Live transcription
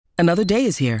Another day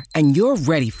is here, and you're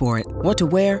ready for it. What to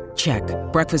wear? Check.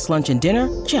 Breakfast, lunch, and dinner?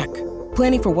 Check.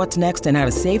 Planning for what's next and how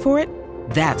to save for it?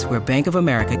 That's where Bank of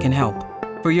America can help.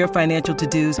 For your financial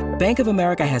to-dos, Bank of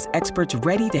America has experts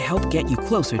ready to help get you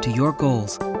closer to your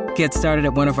goals. Get started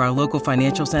at one of our local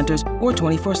financial centers or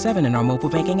 24/7 in our mobile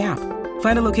banking app.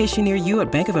 Find a location near you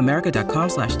at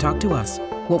bankofamerica.com/talktous.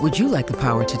 What would you like the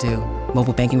power to do?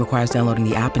 Mobile banking requires downloading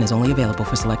the app and is only available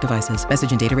for select devices. Message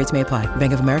and data rates may apply.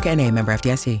 Bank of America N.A., member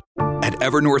FDIC. At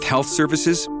Evernorth Health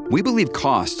Services, we believe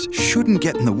costs shouldn't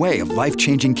get in the way of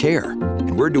life-changing care,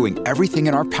 and we're doing everything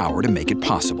in our power to make it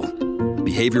possible.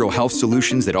 Behavioral health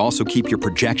solutions that also keep your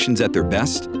projections at their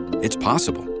best? It's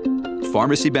possible.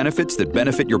 Pharmacy benefits that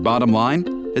benefit your bottom line?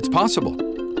 It's possible.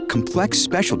 Complex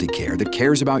specialty care that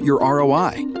cares about your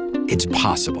ROI? It's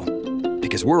possible.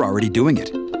 Because we're already doing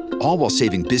it. All while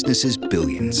saving businesses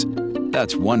billions.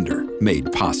 That's Wonder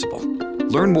made possible.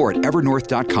 Learn more at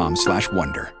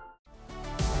evernorth.com/wonder.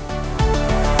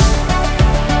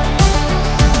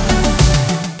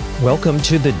 Welcome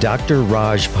to the Dr.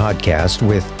 Raj podcast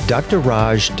with Dr.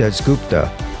 Raj Dasgupta,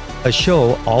 a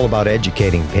show all about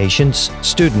educating patients,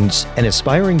 students, and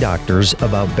aspiring doctors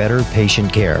about better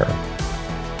patient care.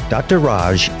 Dr.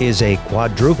 Raj is a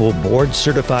quadruple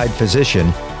board-certified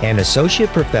physician and associate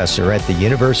professor at the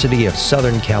University of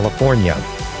Southern California.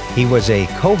 He was a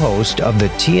co-host of the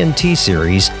TNT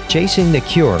series Chasing the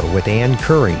Cure with Ann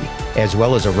Curry, as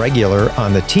well as a regular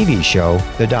on the TV show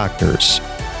The Doctors.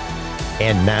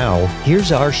 And now,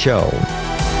 here's our show.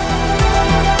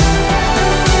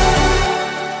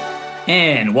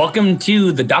 And welcome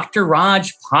to the Dr.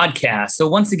 Raj podcast. So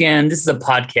once again, this is a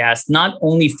podcast not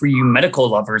only for you medical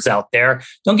lovers out there.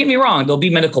 Don't get me wrong, there'll be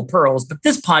medical pearls, but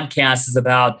this podcast is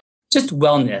about just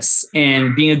wellness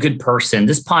and being a good person.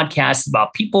 This podcast is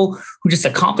about people who just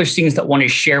accomplish things that want to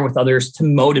share with others to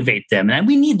motivate them. And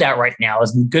we need that right now,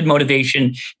 as good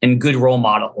motivation and good role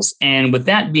models. And with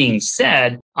that being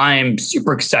said, I'm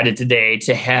super excited today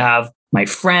to have my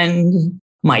friend,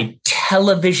 my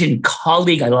television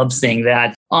colleague, I love saying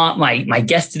that, my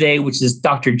guest today, which is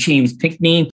Dr. James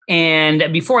Pinkney.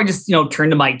 And before I just turn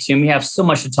the mic to him, we have so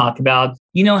much to talk about.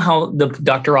 You know how the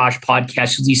Dr. Raj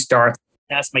podcast usually starts.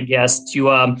 Ask my guests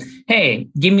to, hey,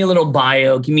 give me a little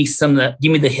bio, give me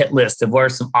the hit list of what are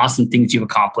some awesome things you've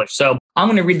accomplished. So I'm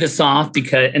going to read this off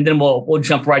and then we'll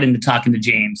jump right into talking to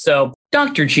James. So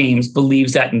Dr. James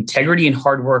believes that integrity and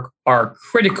hard work are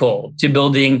critical to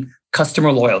building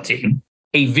customer loyalty.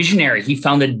 A visionary, he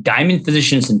founded Diamond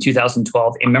Physicians in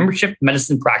 2012, a membership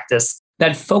medicine practice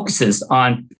that focuses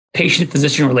on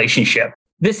patient-physician relationship.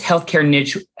 This healthcare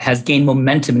niche has gained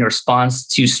momentum in response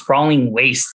to sprawling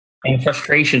waste and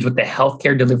frustrations with the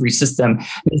healthcare delivery system.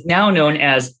 It is now known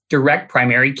as direct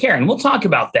primary care. And we'll talk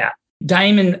about that.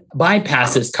 Diamond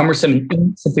bypasses cumbersome and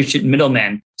insufficient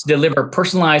middlemen to deliver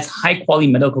personalized, high-quality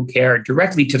medical care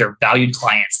directly to their valued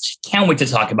clients. Can't wait to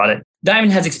talk about it.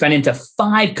 Diamond has expanded into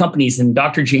 5 companies, and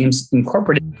Dr. James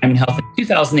incorporated Diamond Health in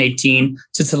 2018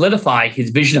 to solidify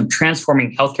his vision of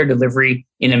transforming healthcare delivery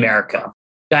in America.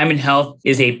 Diamond Health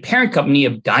is a parent company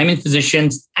of Diamond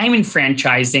Physicians, Diamond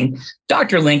Franchising,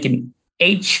 Dr. Link, and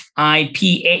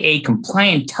HIPAA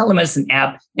compliant telemedicine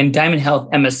app, and Diamond Health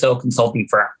MSO consulting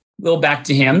firm. A little back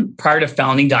to him. Prior to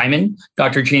founding Diamond,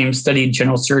 Dr. James studied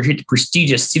general surgery at the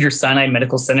prestigious Cedars-Sinai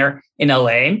Medical Center in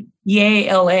LA.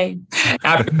 Yay, LA.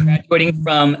 After graduating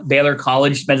from Baylor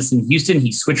College of Medicine in Houston,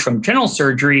 he switched from general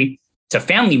surgery to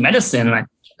family medicine.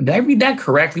 Did I read that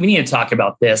correctly? We need to talk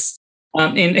about this.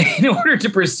 In order to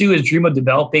pursue his dream of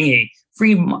developing a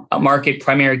free market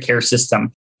primary care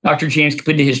system. Dr. James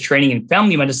completed his training in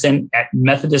family medicine at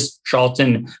Methodist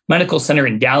Charlton Medical Center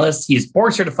in Dallas. He is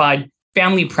board certified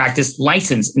family practice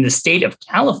licensed in the state of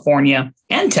California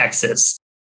and Texas.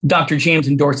 Dr. James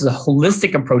endorses a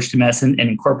holistic approach to medicine and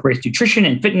incorporates nutrition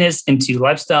and fitness into the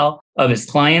lifestyle of his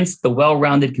clients. The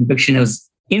well-rounded conviction was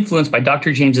influenced by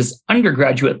Dr. James's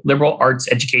undergraduate liberal arts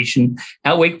education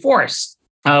at Wake Forest,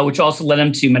 which also led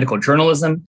him to medical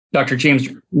journalism. Dr. James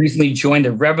recently joined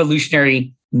the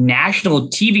revolutionary national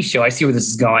TV show, I see where this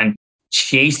is going,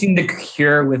 Chasing the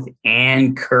Cure with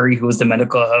Ann Curry, who was the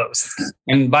medical host.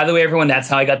 And by the way, everyone, that's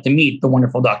how I got to meet the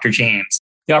wonderful Dr. James.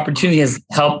 The opportunity has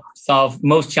helped solve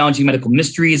most challenging medical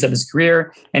mysteries of his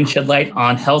career and shed light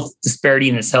on health disparity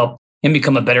and has helped him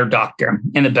become a better doctor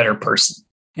and a better person.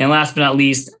 And last but not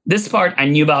least, this part I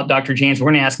knew about Dr. James.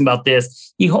 We're going to ask him about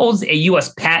this. He holds a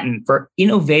U.S. patent for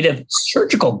innovative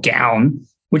surgical gown,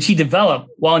 which he developed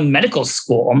while in medical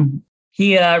school.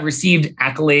 He received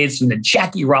accolades from the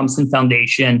Jackie Robinson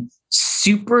Foundation.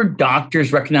 Super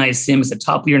doctors recognize him as a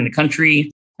top leader in the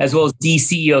country, as well as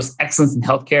DCEO's Excellence in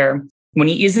Healthcare. When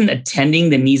he isn't attending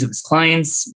the needs of his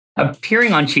clients,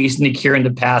 appearing on Chasing the Cure in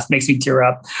the past makes me tear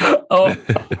up. Oh,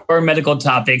 or medical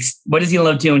topics. What does he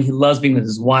love doing? He loves being with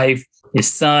his wife,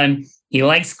 his son. He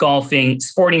likes golfing,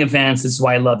 sporting events. This is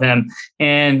why I love him.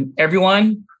 And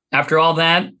everyone, after all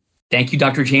that, thank you,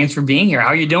 Dr. James, for being here. How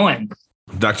are you doing?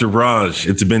 Dr. Raj,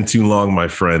 it's been too long, my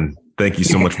friend. Thank you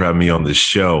so much for having me on this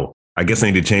show. I guess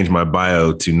I need to change my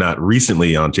bio to not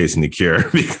recently on Chasing the Cure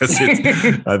because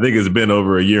I think it's been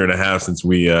over a year and a half since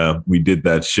we did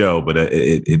that show, but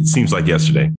it seems like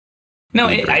yesterday. No,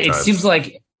 it seems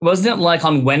like, wasn't it like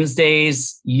on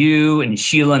Wednesdays, you and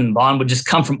Sheila and Vaughn would just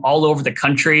come from all over the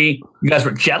country? You guys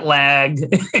were jet lagged.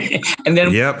 And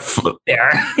then there.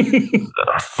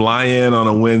 Fly in on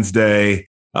a Wednesday,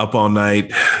 up all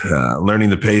night, learning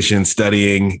the patient,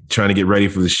 studying, trying to get ready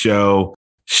for the show,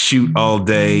 shoot all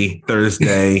day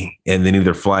Thursday, and then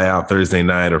either fly out Thursday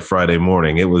night or Friday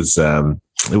morning. It was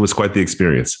quite the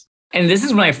experience. And this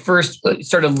is when I first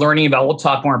started learning about, we'll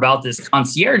talk more about this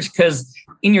Concierge, because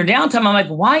in your downtime, I'm like,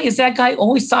 why is that guy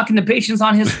always talking to patients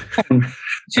on his phone?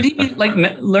 Should he be like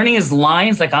learning his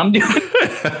lines like I'm doing?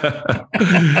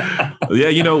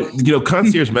 Yeah,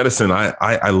 concierge medicine,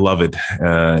 I love it.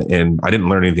 And I didn't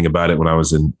learn anything about it when I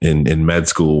was in med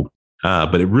school.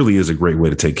 But it really is a great way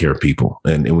to take care of people.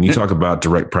 And when you talk about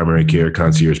direct primary care,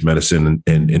 concierge medicine,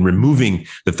 and removing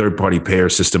the third-party payer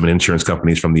system and insurance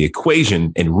companies from the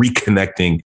equation and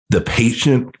reconnecting the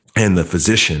patient and the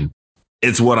physician,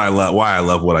 it's what I love. Why I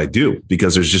love what I do,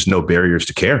 because there's just no barriers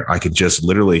to care. I could just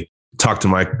literally talk to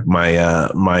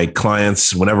my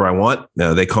clients whenever I want.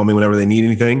 They call me whenever they need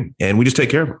anything, and we just take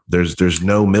care of them. There's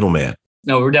no middleman.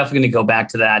 No, we're definitely going to go back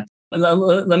to that.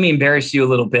 Let me embarrass you a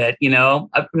little bit.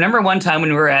 I remember one time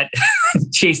when we were at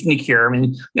Chasing the Cure,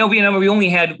 and we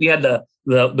had the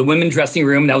women dressing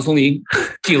room. That was only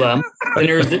Sheila. Then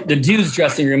there was the dudes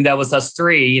dressing room. That was us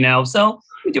three. So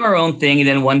we do our own thing. And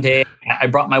then one day I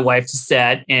brought my wife to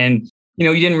set, and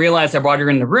you didn't realize I brought her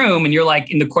in the room, and you're like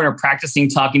in the corner practicing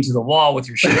talking to the wall with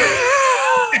your shirt.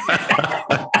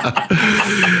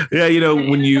 Yeah,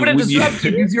 when you because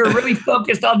you're really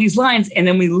focused on these lines, and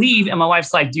then we leave, and my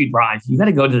wife's like, "Dude, Raj, you got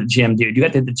to go to the gym, dude. You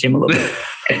got to hit the gym a little bit."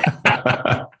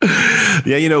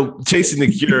 Yeah, Chasing the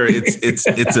Cure,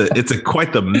 it's a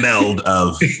quite the meld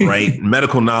of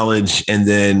medical knowledge and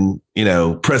then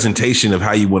presentation of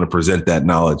how you want to present that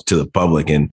knowledge to the public.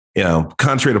 And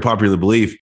contrary to popular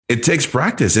belief, it takes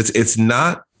practice. It's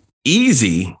not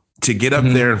easy to get up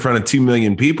there in front of 2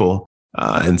 million people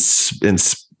and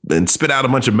spit out a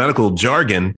bunch of medical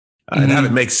jargon and have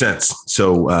it make sense.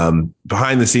 So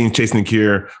behind the scenes, Chasing the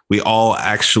Cure, we all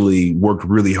actually worked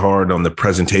really hard on the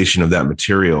presentation of that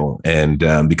material. And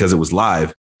because it was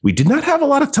live, we did not have a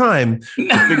lot of time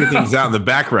to figure things out in the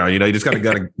background. You just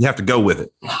you have to go with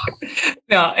it.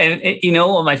 Yeah, and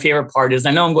what my favorite part is,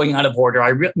 I know I'm going out of order.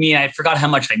 I forgot how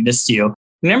much I missed you.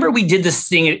 Remember we did this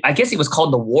thing, I guess it was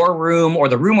called the war room, or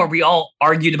the room where we all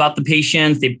argued about the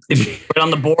patients. They put it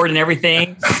on the board and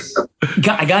everything.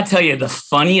 I got to tell you, the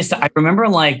funniest, I remember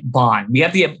Bond.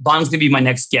 Bond's going to be my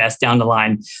next guest down the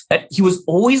line. That he was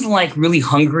always really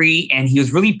hungry, and he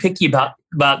was really picky about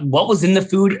what was in the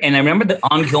food. And I remember the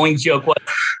ongoing joke was,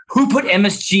 who put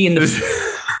MSG in the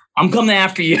food? I'm coming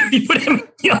after you. You put him.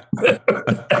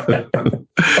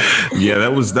 Yeah,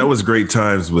 that was great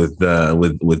times with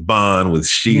Bond, with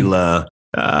Sheila.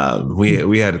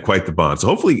 We had quite the bond. So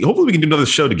hopefully we can do another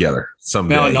show together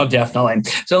someday. No, definitely.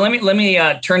 So let me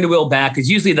turn the wheel back, because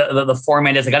usually the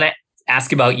format is I got to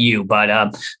ask about you.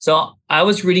 But so I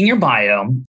was reading your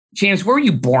bio. James, where were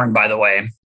you born, by the way?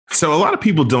 So a lot of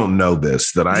people don't know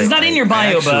this. It's not in your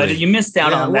bio, bud. You missed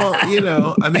out on that.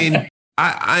 Well, I mean.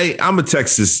 I'm a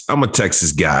Texas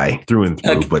guy through and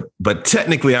through, okay. but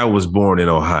technically I was born in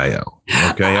Ohio.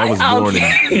 Okay. I was born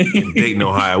in Dayton,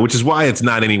 Ohio, which is why it's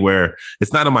not anywhere.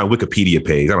 It's not on my Wikipedia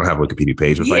page. I don't have a Wikipedia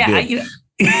page, but if I did,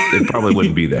 it probably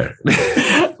wouldn't be there.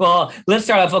 Well, let's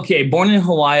start off. Okay. Born in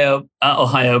Ohio,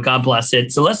 God bless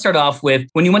it. So let's start off with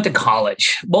when you went to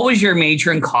college. What was your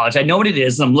major in college? I know what it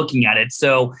is. I'm looking at it.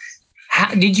 So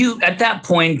did you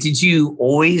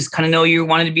always kind of know you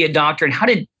wanted to be a doctor, and how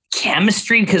did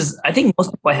chemistry? Because I think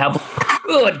most people have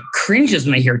it cringes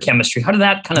when I hear chemistry. How did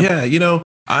that kind of? Yeah,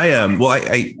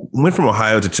 I went from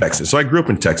Ohio to Texas. So I grew up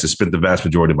in Texas, spent the vast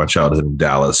majority of my childhood in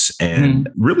Dallas, and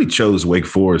really chose Wake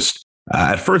Forest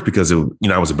at first because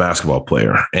I was a basketball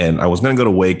player, and I was going to go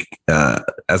to Wake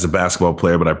as a basketball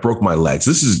player, but I broke my legs.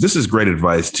 This is great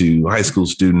advice to high school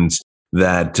students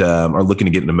that are looking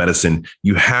to get into medicine.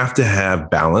 You have to have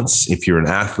balance. If you're an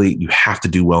athlete, you have to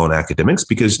do well in academics,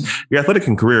 because your athletic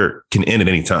career can end at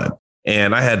any time.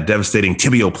 And I had devastating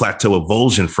tibial plateau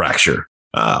avulsion fracture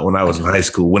when I was in high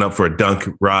school, went up for a dunk,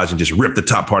 Raj, and just ripped the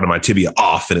top part of my tibia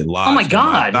off, and it lodged. Oh my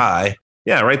God. In my thigh.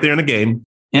 Yeah, right there in the game.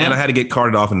 Yeah. And I had to get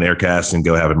carted off in an air cast and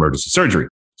go have emergency surgery.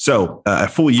 So a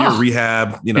full year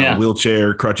rehab,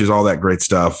 wheelchair, crutches, all that great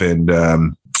stuff. And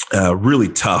really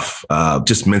tough,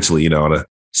 just mentally, on a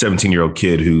 17-year-old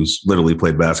kid who's literally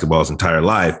played basketball his entire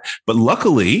life. But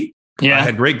luckily, I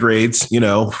had great grades,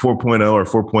 4.0 or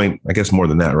 4 point, I guess more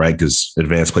than that, right? Because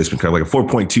advanced placement kind of like a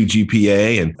 4.2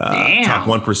 GPA and top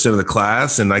 1% of the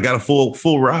class. And I got a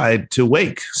full ride to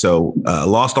Wake. So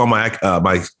lost all my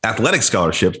athletic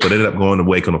scholarships, but ended up going to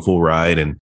Wake on a full ride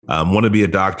and wanted to be a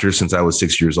doctor since I was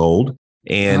 6 years old.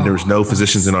 And there was no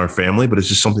physicians in our family, but it's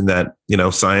just something that,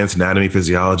 science, anatomy,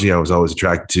 physiology, I was always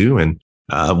attracted to. And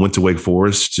went to Wake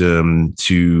Forest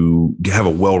to have a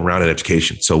well-rounded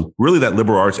education. So really that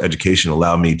liberal arts education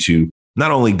allowed me to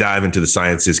not only dive into the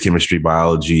sciences, chemistry,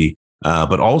 biology,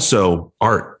 but also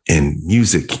art and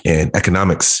music and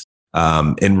economics.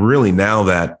 And really now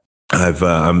that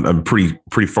I'm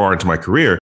pretty far into my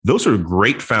career, those are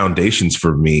great foundations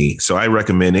for me. So I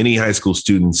recommend any high school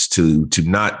students to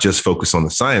not just focus on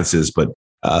the sciences, but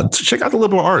to check out the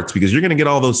liberal arts, because you're going to get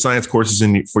all those science courses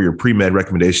for your pre-med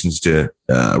recommendations to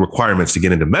requirements to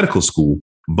get into medical school.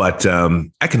 But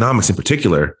economics in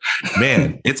particular,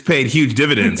 man, it's paid huge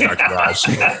dividends, Dr. Raj.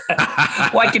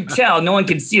 Well, I can tell. No one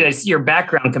can see it. I see your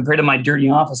background compared to my dirty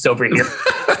office over here.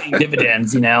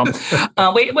 Dividends,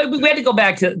 Wait, we had to go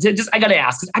back to just. I got to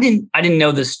ask, because I didn't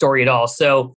know this story at all.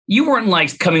 So you weren't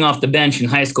like coming off the bench in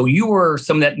high school. You were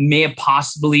someone that may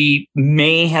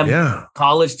have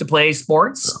college to play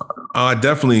sports. I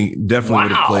definitely would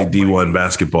have played D1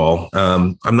 basketball.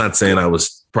 I'm not saying I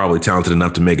was probably talented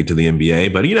enough to make it to the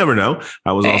NBA, but you never know.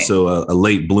 I was also a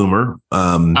late bloomer,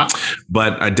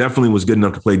 but I definitely was good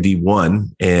enough to play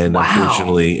D1. And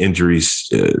unfortunately,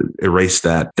 injuries erased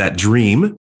that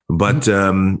dream. But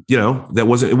it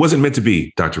wasn't meant to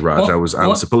be, Dr. Raj. I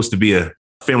was supposed to be a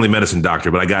family medicine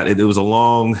doctor, but it was a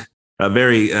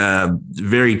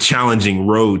very challenging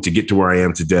road to get to where I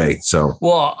am today. So,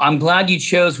 well, I'm glad you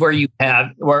chose where it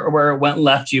went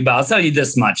left you. But I'll tell you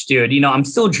this much, dude. I'm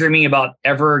still dreaming about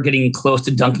ever getting close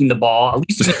to dunking the ball. At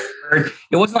least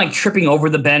it wasn't like tripping over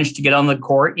the bench to get on the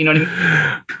court. You know what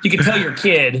I mean? You could tell your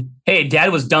kid, "Hey,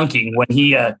 Dad was dunking when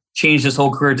he changed his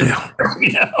whole career to."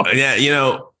 Yeah,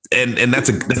 And that's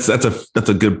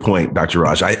a good point, Dr.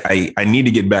 Raj. I need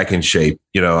to get back in shape.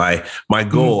 My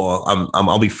goal,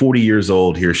 I'll be 40 years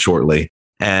old here shortly.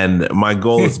 And my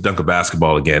goal is to dunk a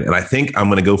basketball again. And I think I'm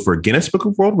going to go for a Guinness Book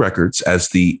of World Records as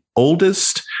the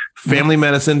oldest family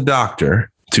medicine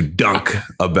doctor to dunk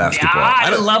a basketball. Yeah,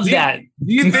 I love that.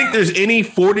 Do you think there's any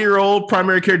 40-year-old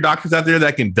primary care doctors out there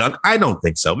that can dunk? I don't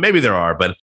think so. Maybe there are,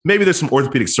 but maybe there's some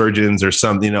orthopedic surgeons or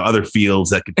some, other fields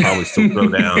that could probably still throw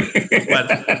down.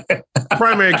 But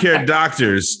primary care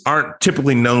doctors aren't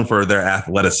typically known for their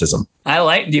athleticism. I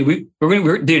like, dude.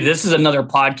 Dude, this is another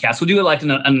podcast. We'll do it like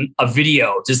a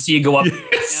video to see you go up.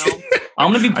 Yes.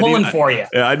 I'm going to be pulling for you.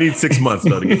 I need 6 months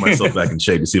though to get myself back in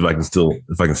shape to see if I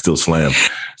can still slam.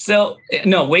 So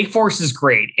no, Wake Forest is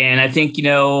great, and I think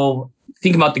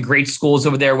think about the great schools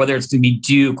over there, whether it's going to be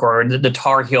Duke or the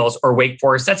Tar Heels or Wake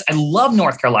Forest. I love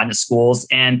North Carolina schools.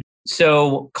 And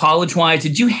so college-wise,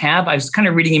 I was kind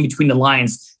of reading in between the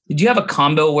lines, did you have a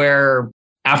combo where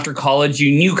after college,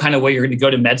 you knew kind of where you're going to go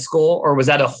to med school, or was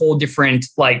that a whole different,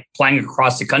 like flying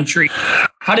across the country?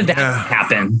 How did that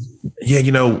happen?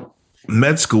 Yeah,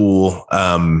 med school,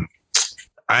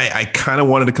 I kind of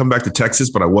wanted to come back to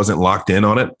Texas, but I wasn't locked in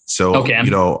on it. So,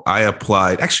 I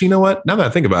applied. Actually, you know what? Now that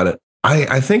I think about it,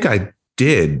 I think I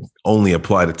did only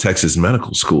apply to Texas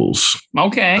medical schools.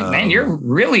 Okay, man, you're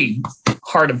really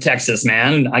heart of Texas,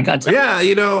 man. I got to.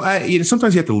 Yeah,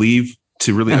 sometimes you have to leave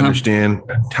to really understand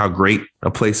how great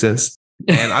a place is.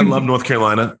 And I love North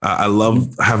Carolina. I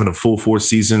love having a full 4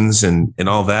 seasons and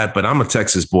all that. But I'm a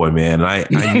Texas boy, man. I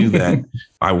knew that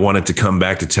I wanted to come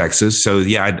back to Texas. So,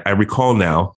 yeah, I recall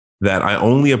now that I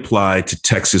only applied to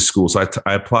Texas schools. I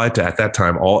applied to, at that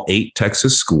time, all 8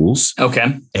 Texas schools.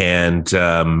 Okay. And,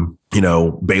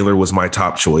 Baylor was my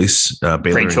top choice.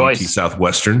 Baylor and UT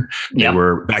Southwestern. Yep. They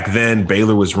were, back then,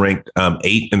 Baylor was ranked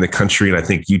 8 in the country. And I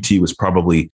think UT was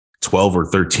probably 12 or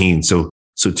 13. So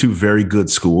 2 very good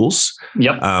schools.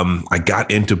 Yep. I got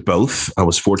into both. I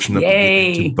was fortunate to get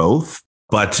into both.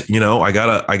 But, I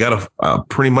got a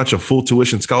pretty much a full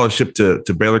tuition scholarship to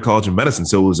Baylor College of Medicine.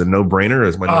 So it was a no-brainer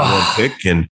as my number one pick.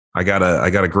 And I got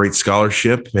a great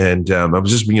scholarship. And I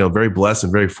was just, very blessed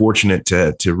and very fortunate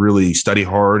to really study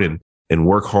hard and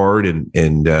work hard.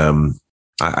 And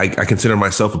I consider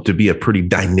myself to be a pretty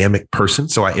dynamic person.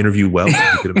 So I interview well,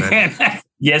 as you could imagine.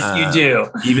 Yes, you do.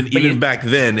 Even back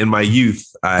then in my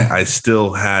youth, I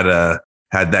still had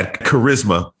that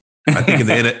charisma. I think in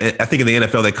the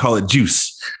NFL they call it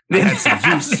juice. I had some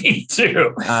juice. Me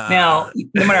too. Now,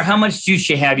 no matter how much juice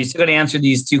you have, you still got to answer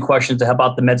these two questions to help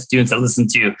out the med students that listen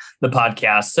to the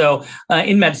podcast. So,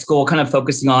 in med school, kind of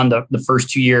focusing on the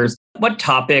first 2 years, what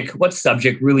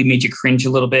subject really made you cringe a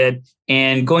little bit?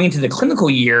 And going into the clinical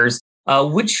years,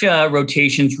 which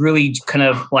rotations really kind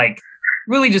of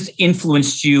really just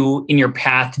influenced you in your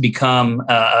path to become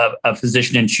a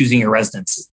physician and choosing your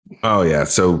residency? Oh yeah.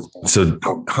 So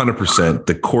 100%.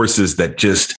 The courses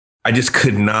that I just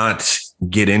could not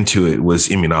get into it was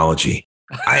immunology.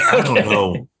 I don't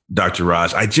know, Dr.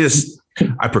 Raj. I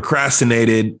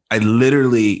procrastinated. I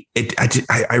literally,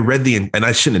 I read and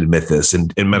I shouldn't admit this,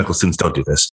 and medical students don't do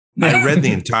this. I read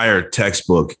the entire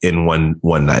textbook in one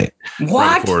night. What?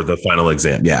 Right before the final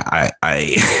exam. Yeah.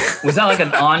 I was that like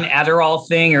an on Adderall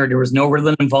thing, or there was no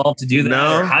Ritalin involved to do that?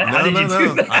 No, how did you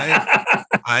do that?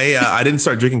 I didn't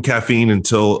start drinking caffeine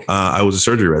until I was a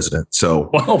surgery resident. So,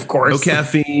 well, of course, no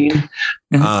caffeine.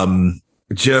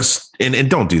 Just and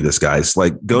don't do this, guys.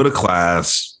 Like, go to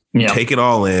class, take it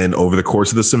all in over the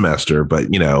course of the semester. But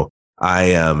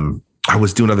I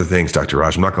was doing other things, Dr.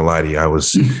 Raj. I'm not gonna lie to you.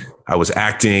 I was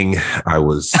acting. I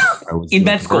was in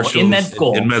med school. In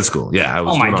med school. Yeah, I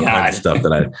was doing all kinds of stuff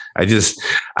that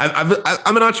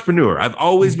I'm an entrepreneur. I've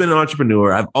always been an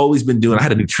entrepreneur. I've always been doing. I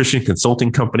had a nutrition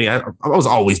consulting company. I was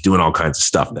always doing all kinds of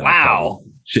stuff that I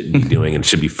shouldn't be doing and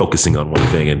should be focusing on one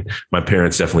thing. And my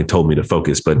parents definitely told me to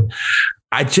focus, but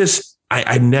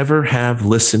I never have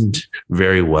listened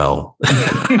very well.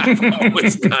 I've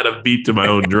always kind of beat to my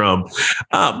own drum.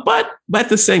 But at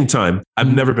the same time,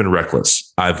 I've never been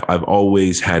reckless. I've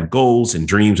always had goals and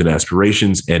dreams and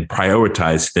aspirations and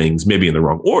prioritized things, maybe in the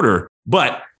wrong order,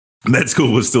 but med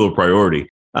school was still a priority.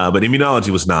 But immunology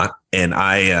was not. And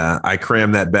I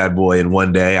crammed that bad boy in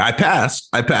one day. I passed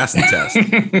the test,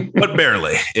 but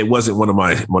barely. It wasn't one of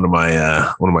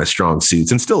my strong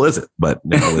suits, and still isn't. But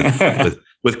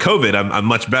with COVID, I'm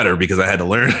much better because I had to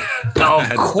learn. Oh,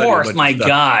 of course, my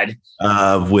God.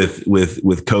 With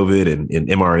COVID and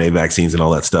mRNA vaccines and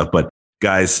all that stuff. But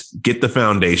guys, get the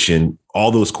foundation.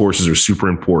 All those courses are super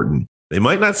important. They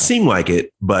might not seem like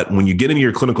it, but when you get into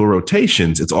your clinical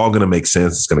rotations, it's all going to make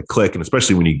sense. It's going to click. And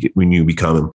especially when you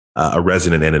become a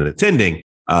resident and an attending,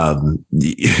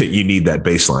 you need that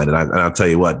baseline. And I'll tell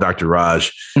you what, Dr.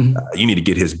 Raj, you need to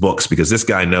get his books because this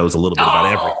guy knows a little bit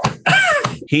about everything.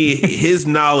 His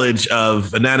knowledge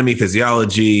of anatomy,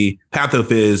 physiology,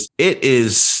 pathophys, it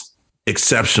is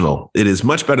exceptional. It is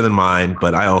much better than mine,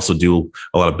 but I also do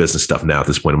a lot of business stuff now at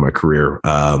this point in my career.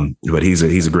 But he's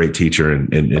a great teacher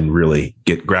and really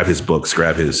grab his books,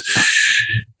 grab his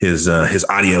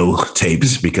audio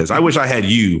tapes, because I wish I had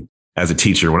you as a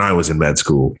teacher when I was in med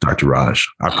school, Dr. Raj.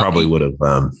 I probably would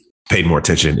have paid more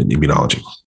attention in immunology.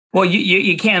 Well,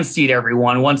 you can see it,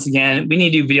 everyone. Once again, we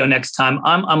need to do video next time.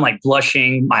 I'm like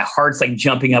blushing. My heart's like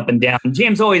jumping up and down.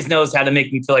 James always knows how to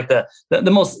make me feel like the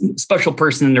most special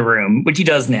person in the room, which he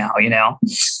does now,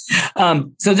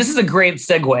 So this is a great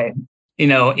segue.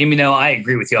 I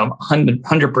agree with you. I'm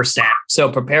 100%.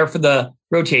 So prepare for the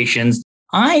rotations.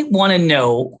 I want to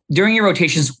know during your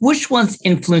rotations, which ones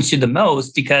influenced you the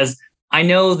most? Because I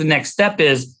know the next step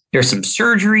is there's some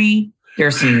surgery.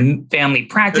 There's some family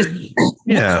practice.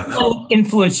 Yeah. What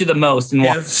influenced you the most? And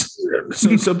yes.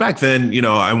 So back then,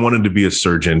 I wanted to be a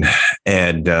surgeon,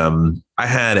 and I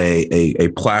had a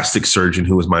plastic surgeon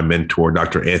who was my mentor,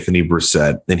 Dr. Anthony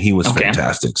Brissett, and he was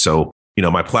fantastic. So,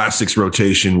 my plastics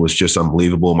rotation was just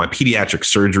unbelievable. My pediatric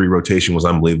surgery rotation was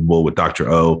unbelievable with Dr.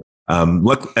 O.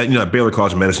 At Baylor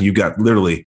College of Medicine, you got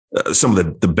literally some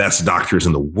of the best doctors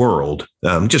in the world,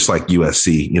 just like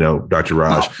USC, Dr.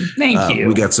 Raj. Oh, thank you.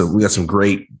 We got some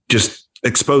great, just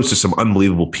exposed to some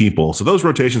unbelievable people. So those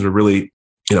rotations were really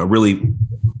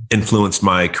influenced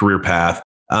my career path.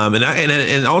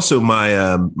 And also my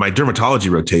dermatology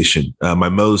rotation, my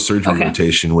Mohs surgery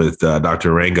rotation with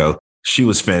Dr. Rango. She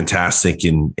was fantastic,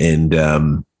 and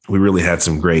we really had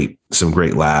some great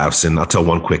laughs. And I'll tell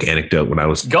one quick anecdote. When I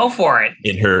was go for it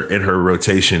in her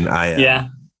rotation,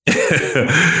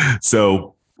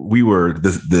 so we were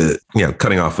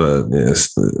cutting off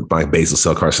by basal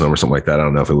cell carcinoma or something like that. I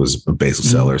don't know if it was a basal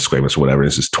cell or squamous or whatever.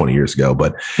 This is 20 years ago,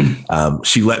 but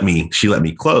she let me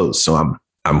close. So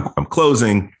I'm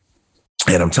closing,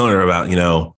 and I'm telling her about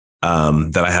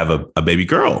that I have a baby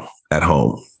girl at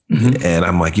home. Mm-hmm. And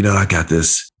I'm like, I got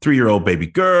this 3-year-old baby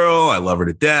girl. I love her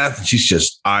to death. And she's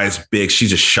just eyes big. She's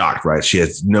just shocked, right? She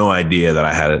has no idea that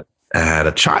I had had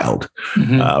a child,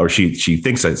 or she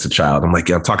thinks that it's a child. I'm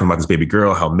talking about this baby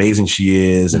girl, how amazing she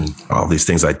is, and all these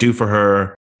things I do for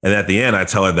her. And at the end, I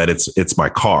tell her that it's my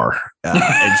car, and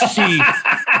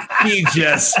she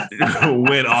just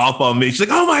went off on me. She's like,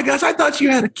 "Oh my gosh, I thought you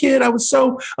had a kid. I was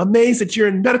so amazed that you're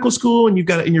in medical school and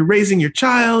you're raising your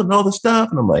child and all this stuff."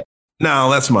 And I'm like, "No,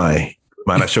 that's mine."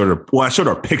 I showed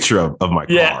her a picture of my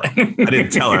car. I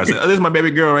didn't tell her. I said, "Oh, this is my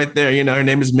baby girl right there. You know, her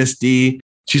name is Miss D."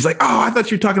 She's like, "Oh, I thought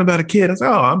you were talking about a kid." I said,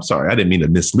 "Oh, I'm sorry. I didn't mean to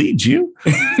mislead you.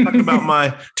 I'm talking about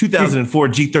my 2004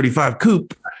 G35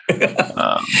 coupe."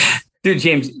 Dude,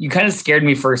 James, you kind of scared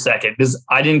me for a second because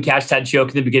I didn't catch that joke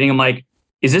at the beginning. I'm like,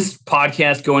 is this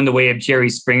podcast going the way of Jerry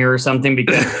Springer or something?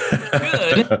 Because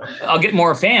good, I'll get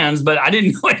more fans, but I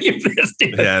didn't know any of this.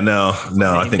 Dude. Yeah, no.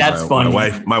 I think that's funny.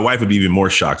 My wife would be even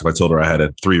more shocked if I told her I had a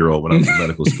 3-year-old when I was in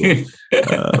medical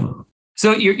school.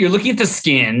 So you're looking at the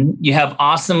skin. You have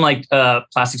awesome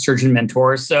plastic surgeon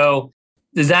mentors. So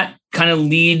does that kind of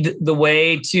lead the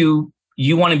way to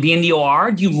you want to be in the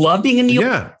OR? Do you love being in the OR?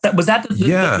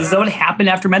 Yeah. Is that what happened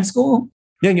after med school?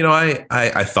 Yeah,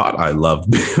 I thought I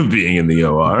loved being in the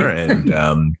OR, and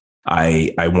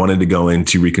I wanted to go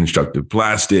into reconstructive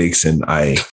plastics, and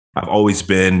I've always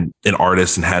been an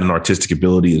artist and had an artistic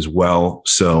ability as well.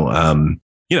 So,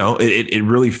 it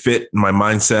really fit my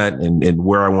mindset and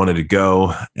where I wanted to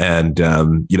go, and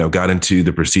got into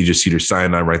the prestigious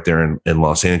Cedars-Sinai right there in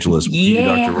Los Angeles with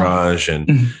Dr. Raj.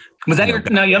 And was that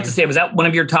you have to say, was that one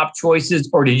of your top choices,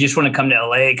 or did you just want to come to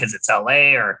LA because it's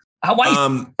LA, or? I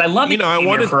love it. I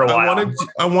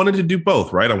wanted to do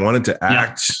both, right? I wanted to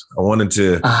act. Yeah. I wanted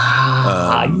to.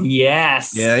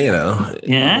 Yes.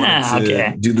 Yeah.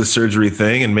 Okay. Do the surgery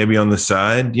thing, and maybe on the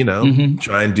side,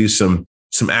 try and do some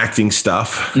acting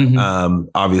stuff.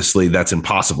 Obviously, that's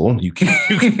impossible. You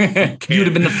can't. You'd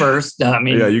have been the first.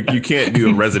 You can't do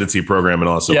a residency program and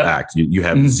also act. You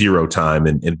have zero time,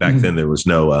 and back then there was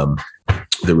no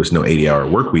 80-hour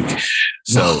work week.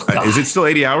 So is it still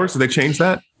 80 hours? Did they change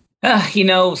that?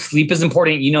 Sleep is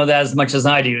important. You know that as much as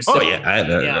I do. So,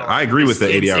 I agree with the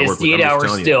 80-hour work week. It's the 8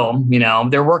 hours still.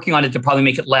 They're working on it to probably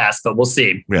make it less, but we'll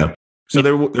see. Yeah. So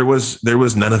there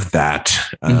was none of that.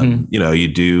 You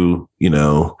do.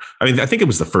 I think it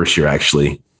was the first year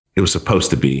actually. It was supposed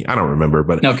to be. I don't remember,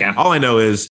 but all I know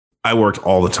is I worked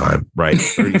all the time. Right,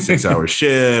 36-hour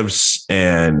shifts,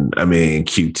 and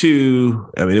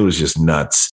Q2. It was just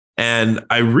nuts. And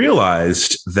I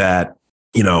realized that.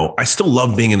 I still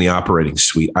love being in the operating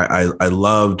suite. I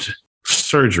loved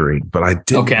surgery, but I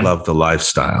didn't love the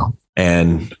lifestyle.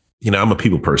 And, I'm a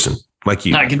people person like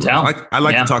you. I can tell. I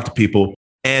like to talk to people.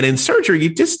 And in surgery,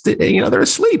 you just, they're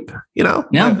asleep, They're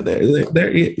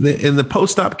in the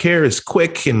post-op care is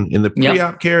quick, and in the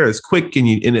pre-op care is quick,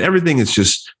 and everything is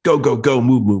just go,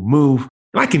 move.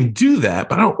 And I can do that,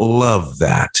 but I don't love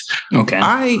that. Okay.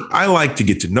 I like to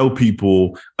get to know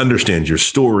people, understand your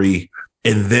story,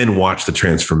 and then watch the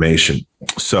transformation.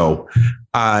 So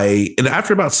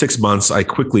after about 6 months, I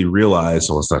quickly realized,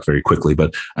 well, it's not very quickly,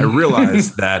 but I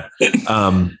realized that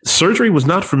surgery was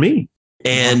not for me.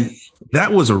 And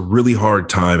that was a really hard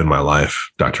time in my life,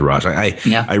 Dr. Raj.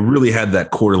 I really had that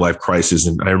quarter life crisis.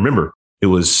 And I remember it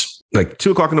was like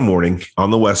 2:00 in the morning on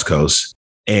the West Coast.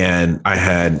 And I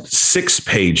had 6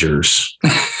 pagers.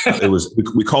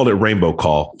 We called it Rainbow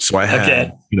Call. So I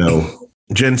had,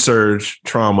 gen surge,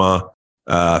 trauma,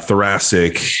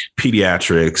 thoracic,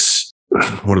 pediatrics.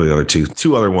 What are the other two?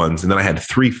 2 other ones. And then I had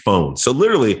 3 phones. So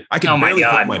literally I could barely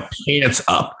put my pants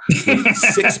up with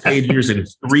 6 pagers and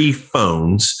 3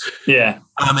 phones. Yeah.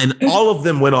 And all of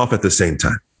them went off at the same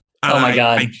time. My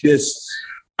God.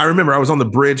 I remember I was on the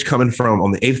bridge on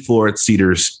the 8th floor at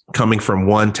Cedars, coming from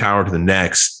one tower to the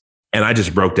next. And I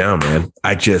just broke down, man.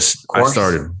 I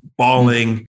started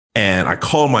bawling, and I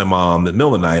called my mom in the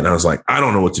middle of the night, and I was like, I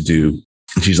don't know what to do.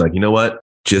 And she's like, you know what?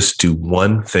 Just do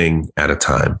one thing at a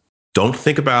time. Don't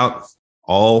think about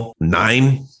all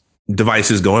 9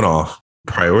 devices going off.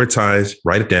 Prioritize,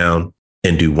 write it down,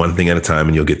 and do one thing at a time,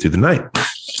 and you'll get through the night.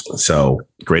 So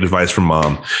great advice from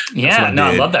mom. Yeah,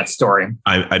 I love that story.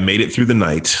 I made it through the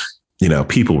night.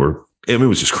 People were, it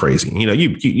was just crazy.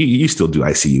 You still do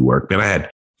ICU work, man. I had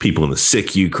people in the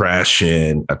SICU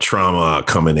crashing, a trauma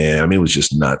coming in. It was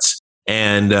just nuts.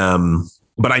 And,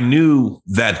 but I knew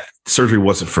that surgery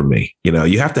wasn't for me.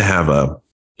 You have to have a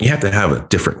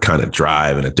different kind of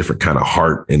drive and a different kind of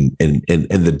heart, and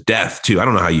the death too. I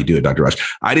don't know how you do it, Dr. Rush.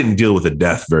 I didn't deal with the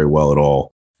death very well at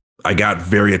all. I got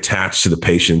very attached to the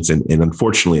patients, and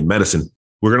unfortunately in medicine,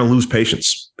 we're going to lose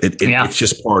patients. It's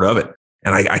just part of it.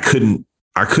 And I couldn't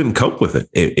cope with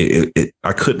it.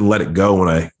 I couldn't let it go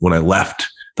when I left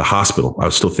the hospital, I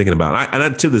was still thinking about,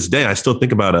 and to this day, I still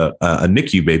think about a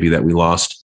NICU baby that we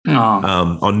lost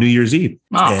on New Year's Eve.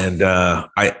 And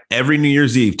every New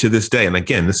Year's Eve to this day, and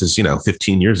again, this is,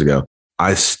 15 years ago,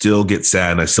 I still get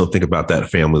sad and I still think about that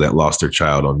family that lost their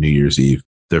child on New Year's Eve,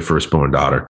 their firstborn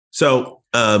daughter. So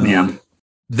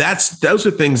those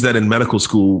are things that in medical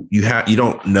school you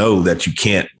don't know that you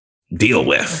can't deal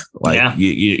with. Like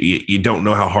you don't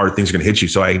know how hard things are going to hit you.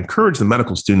 So I encourage the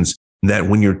medical students that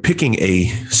when you're picking a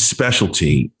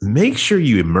specialty, make sure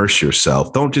you immerse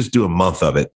yourself. Don't just do a month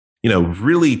of it.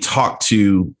 Really talk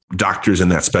to doctors in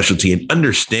that specialty and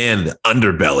understand the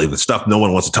underbelly, the stuff no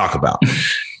one wants to talk about,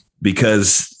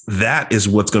 because that is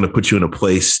what's going to put you in a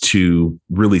place to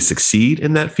really succeed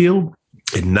in that field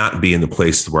and not be in the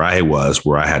place where I was,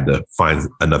 where I had to find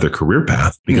another career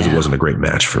path because it wasn't a great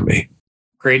match for me.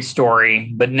 Great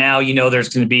story. But now, there's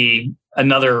going to be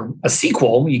a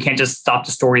sequel. You can't just stop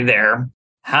the story there.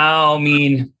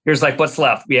 Here's what's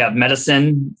left. We have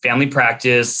medicine, family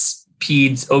practice,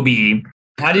 peds, OB.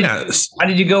 How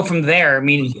did you go from there?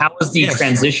 How was the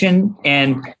transition?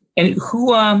 And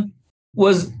who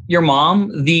was your mom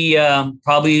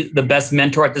probably the best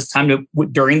mentor at this time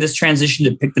during this transition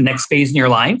to pick the next phase in your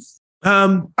life?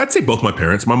 I'd say both my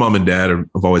parents. My mom and dad have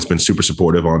always been super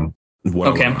supportive on what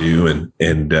I want to do.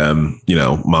 And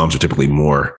moms are typically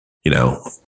more,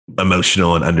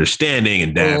 emotional and understanding,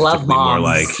 and dads are typically more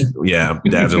like,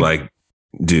 dads are like,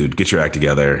 dude, get your act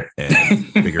together and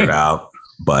figure it out.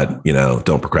 But,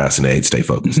 don't procrastinate, stay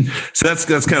focused. So that's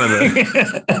kind of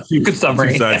the good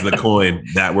summary. Two sides of the coin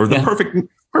that were the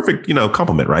perfect,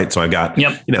 compliment, right? So I got,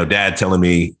 dad telling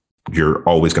me you're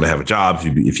always going to have a job.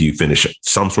 If you finish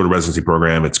some sort of residency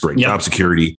program, it's great job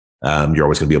security. You're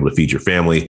always going to be able to feed your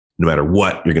family. No matter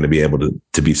what, you're going to be able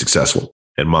to be successful.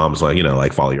 And mom's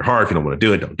like, follow your heart. If you don't want to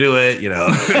do it, don't do it.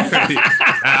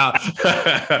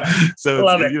 So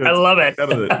I love it.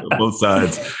 Kind of both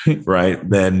sides, right?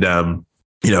 Then,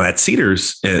 at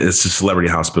Cedars, it's a celebrity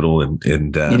hospital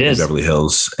in Beverly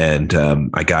Hills. And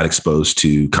I got exposed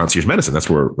to concierge medicine.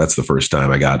 That's the first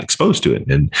time I got exposed to it.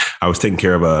 And I was taking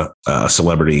care of a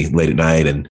celebrity late at night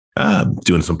and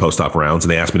doing some post-op rounds.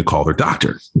 And they asked me to call their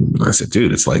doctor. And I said,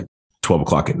 dude, it's like 12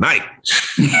 o'clock at night.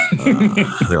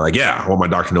 They're like, I want my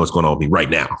doctor to know what's going on with me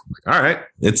right now. I'm like, all right,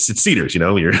 it's Cedars,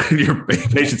 your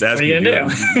patient's asking you.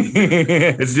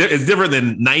 It's different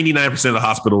than 99% of the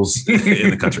hospitals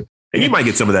in the country. And you might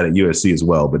get some of that at USC as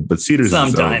well, but Cedars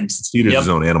is his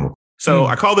own animal. So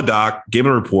I called the doc, gave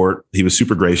him a report. He was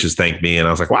super gracious, thanked me. And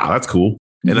I was like, wow, that's cool.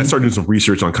 And I started doing some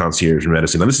research on concierge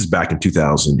medicine. Now, this is back in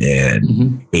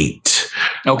 2008.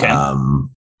 Okay.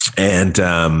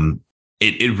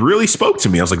 It really spoke to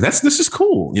me. I was like, this is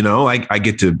cool. I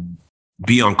get to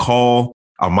be on call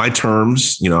on my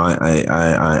terms.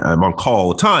 I'm on call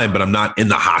all the time, but I'm not in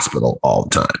the hospital all the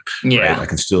time. Yeah. Right? I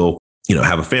can still,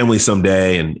 have a family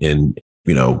someday and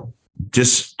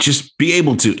just be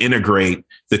able to integrate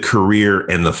the career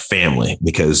and the family,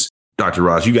 because Dr.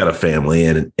 Raj, you got a family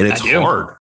and it's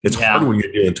hard. It's hard when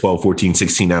you're doing 12, 14,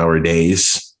 16-hour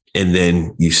days. And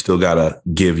then you still got to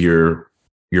give your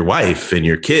wife and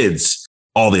your kids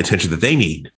all the attention that they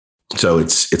need. So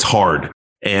it's hard.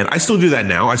 And I still do that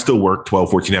now. I still work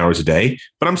 12, 14 hours a day,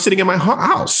 but I'm sitting in my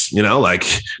house, like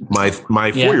my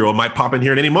 4-year-old might pop in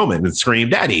here at any moment and scream,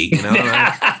 Daddy,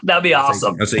 That'd be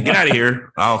awesome. I'll say, get out of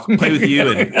here. I'll play with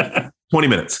you in 20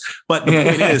 minutes. But the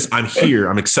point is, I'm here,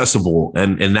 I'm accessible.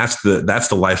 And that's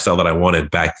the lifestyle that I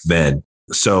wanted back then.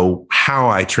 So how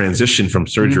I transitioned from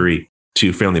surgery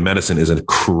to family medicine is a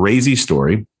crazy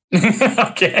story.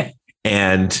 Okay.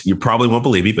 And you probably won't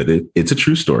believe me, but it's a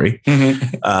true story.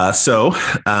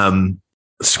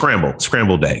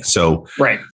 Scramble day. So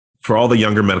for all the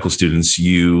younger medical students,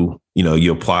 you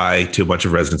apply to a bunch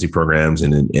of residency programs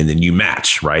and then you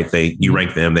match, right? You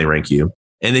rank them, they rank you,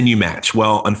 and then you match.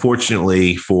 Well,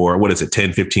 unfortunately for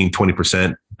 10, 15,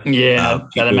 20%. That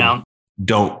amount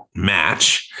don't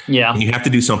match. Yeah. And you have to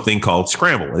do something called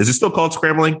scramble. Is it still called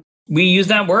scrambling? We use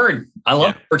that word. I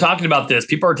love we're talking about this.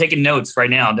 People are taking notes right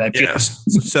now. Yes.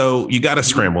 So you got to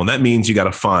scramble. And that means you got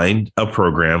to find a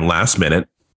program last minute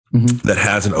that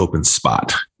has an open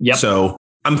spot. Yep. So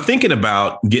I'm thinking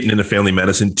about getting into family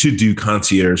medicine to do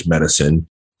concierge medicine.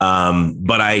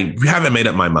 But I haven't made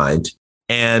up my mind.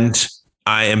 And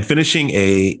I am finishing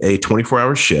a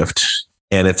 24-hour shift,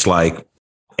 and it's like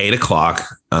 8 o'clock,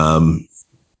 7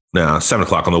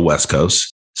 o'clock on the West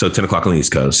Coast. So 10 o'clock on the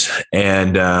East Coast.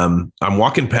 And I'm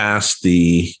walking past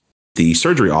the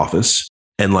surgery office,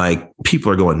 and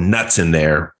people are going nuts in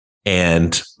there.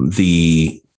 And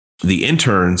the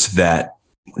interns that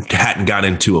hadn't got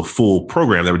into a full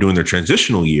program, that were doing their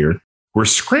transitional year, we're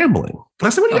scrambling. And I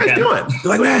said, what are you guys doing? They're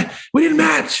like, well, we didn't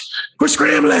match. We're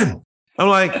scrambling. I'm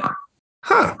like,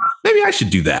 maybe I should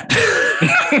do that.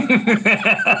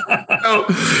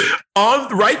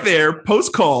 So right there,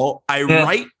 post call, I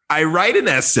write an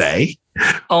essay.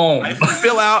 I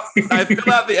fill out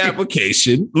the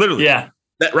application. Literally. Yeah.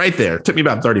 That right there. It took me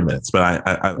about 30 minutes, but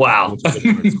I went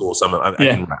to school, so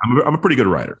I'm a pretty good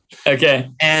writer.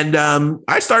 Okay. And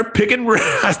I start picking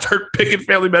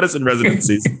family medicine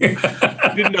residencies.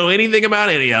 Didn't know anything about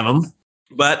any of them,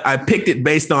 but I picked it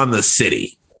based on the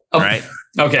city. Right.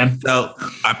 Okay. So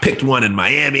I picked one in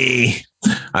Miami.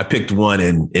 I picked one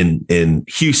in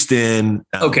Houston,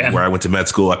 where I went to med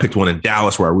school. I picked one in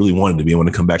Dallas, where I really wanted to be. I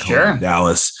wanted to come back home to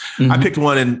Dallas. Mm-hmm. I picked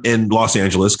one in Los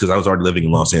Angeles because I was already living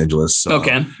in Los Angeles. So,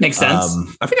 makes sense.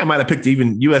 I think I might have picked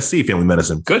even USC family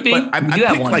medicine. Could be. But I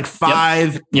picked like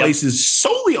 5 places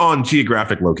solely on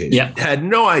geographic location. Yep. Had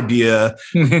no idea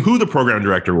who the program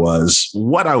director was,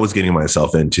 what I was getting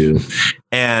myself into,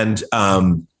 and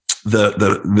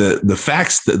the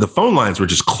facts, the phone lines were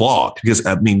just clogged because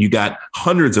you got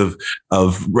hundreds of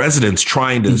residents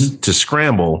trying to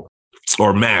scramble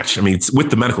or match. It's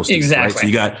with the medical students,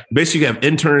 exactly. Right? So you have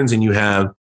interns and you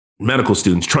have medical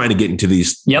students trying to get into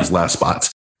these last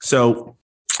spots. So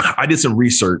I did some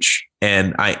research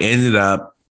and I ended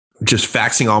up just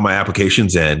faxing all my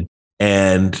applications in,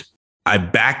 and I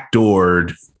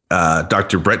backdoored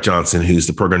Dr. Brett Johnson, who's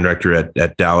the program director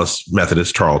at Dallas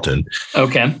Methodist Charlton.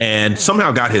 Okay. And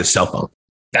somehow got his cell phone.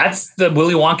 That's the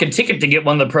Willy Wonka ticket to get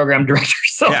one of the program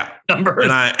director's numbers.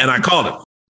 And I called him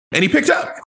and he picked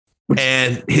up,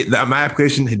 and my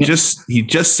application he'd just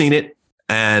seen it.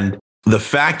 And the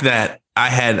fact that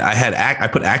I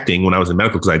put acting when I was in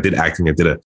medical, because I did acting. I did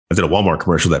a Walmart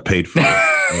commercial that paid for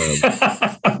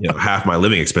half my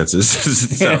living expenses.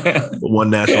 So one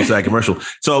national SAG commercial.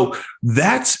 So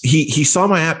that's he saw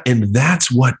my app, and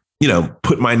that's what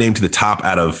put my name to the top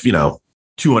out of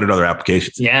 200 other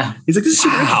applications. Yeah, he's like, this is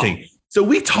super interesting. So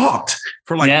we talked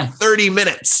for 30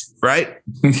 minutes, right?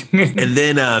 And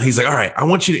then he's like, all right, I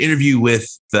want you to interview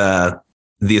with the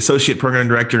associate program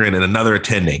director and another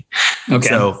attending. Okay.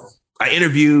 So I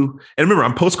interview, and remember,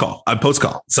 I'm post call.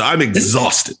 So I'm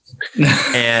exhausted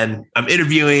and I'm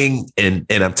interviewing and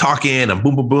I'm talking, I'm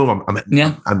boom, boom, boom.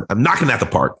 I'm knocking at the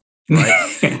park.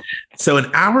 Right. So an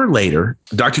hour later,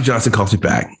 Dr. Johnson calls me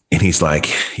back and he's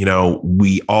like,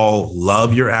 we all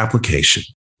love your application.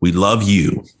 We love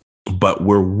you, but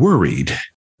we're worried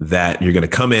that you're going to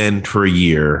come in for a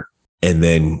year and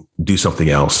then do something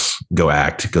else, go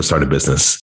act, go start a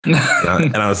business. And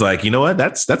I was like, you know what?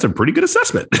 That's a pretty good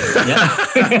assessment. But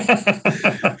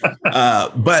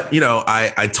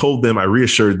I told them, I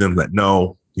reassured them that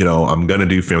no, I'm going to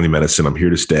do family medicine. I'm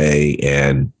here to stay,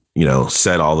 and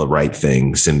said all the right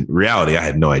things. In reality, I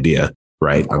had no idea.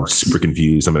 Right? I'm super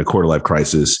confused. I'm in a quarter life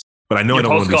crisis, but I know I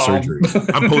don't want to do surgery.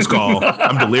 I'm post call.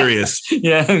 I'm delirious.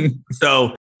 Yeah.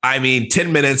 So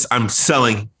 10 minutes. I'm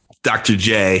selling Dr.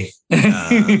 J.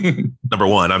 Number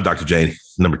one, I'm Dr. J.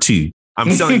 Number two,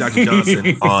 I'm selling Dr.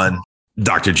 Johnson on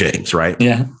Dr. James, right?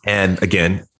 Yeah. And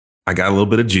again, I got a little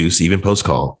bit of juice, even post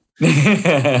call.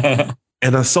 And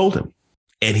I sold him.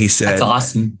 And he said, that's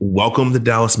awesome. Welcome to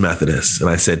Dallas Methodist. And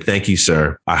I said, thank you,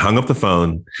 sir. I hung up the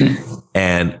phone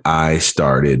and I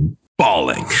started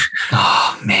bawling.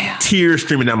 Oh, man. Tears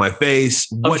streaming down my face.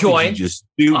 What joy. Did you just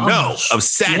do? No, of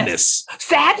sadness.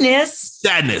 Yeah.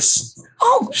 Sadness.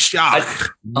 Oh,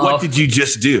 shock. What did you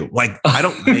just do? I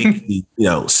don't make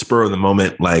the, spur of the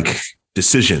moment,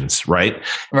 decisions, right?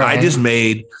 I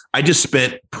just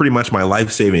spent pretty much my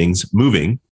life savings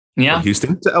moving from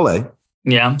Houston to LA.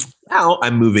 Yeah. Now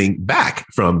I'm moving back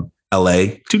from LA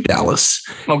to Dallas.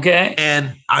 Okay.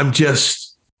 And I'm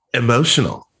just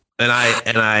emotional. And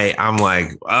I'm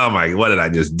like, oh my, what did I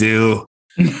just do?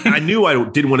 I knew I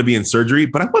didn't want to be in surgery,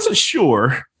 but I wasn't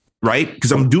sure, right?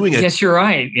 Because I'm doing it. Yes, you're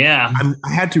right. Yeah.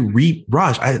 I had to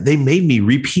they made me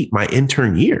repeat my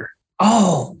intern year.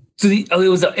 Oh, so it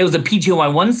was a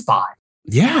PGY1 spot.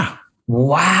 Yeah.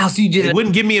 Wow. So you did They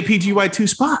wouldn't give me a PGY2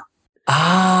 spot.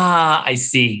 Ah, I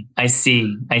see.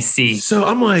 So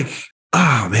I'm like,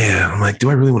 oh man, do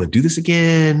I really want to do this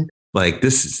again?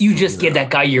 This is, you just give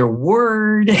that guy your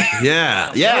word.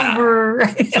 Yeah.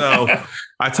 So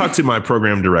I talked to my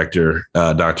program director,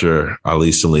 Dr.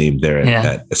 Ali Salim there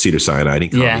at Cedar Sinai. He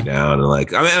calmed me down and at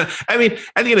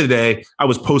the end of the day, I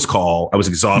was post call. I was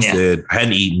exhausted. Yeah. I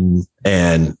hadn't eaten.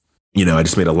 And, I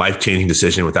just made a life-changing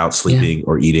decision without sleeping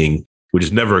or eating, which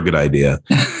is never a good idea.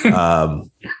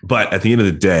 But at the end of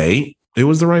the day, it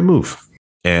was the right move.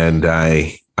 And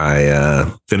I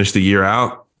finished the year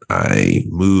out. I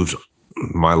moved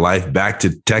my life back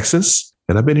to Texas,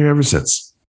 and I've been here ever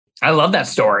since. I love that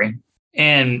story.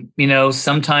 And,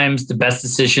 sometimes the best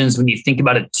decisions, when you think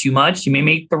about it too much, you may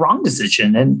make the wrong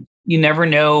decision, and you never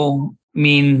know.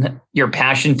 Your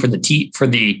passion for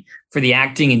the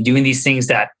acting and doing these things,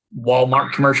 that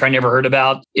Walmart commercial I never heard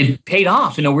about, it paid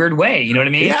off in a weird way. You know what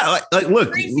I mean? Yeah. Like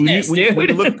look,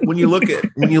 when you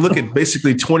look at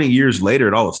basically 20 years later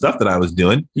at all the stuff that I was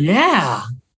doing. Yeah.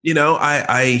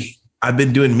 I've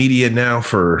been doing media now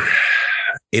for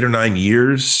 8 or 9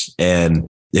 years, and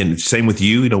same with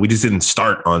you. We just didn't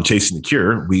start on Chasing the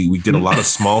Cure. We did a lot of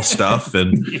small stuff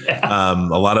and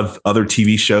a lot of other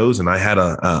TV shows. And I had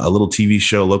a little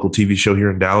local TV show here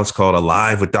in Dallas called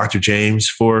Alive with Dr. James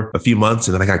for a few months.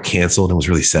 And then I got canceled, and it was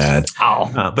really sad.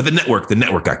 Oh. But the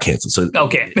network got canceled. So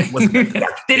okay.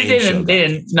 They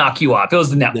didn't knock you off. It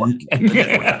was the network. The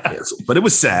network got canceled. But it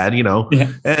was sad,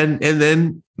 Yeah. And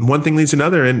then one thing leads to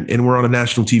another. And we're on a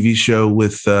national TV show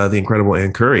with the incredible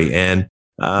Ann Curry. And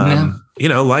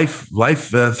life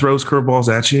throws curveballs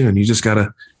at you, and you just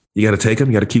gotta take them.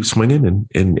 You gotta keep swinging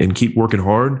and keep working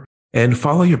hard and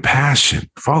follow your passion.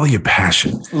 Love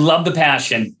the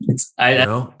passion. That's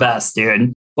the best,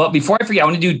 dude. Well, before I forget, I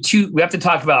want to do we have to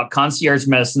talk about concierge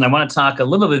medicine. I want to talk a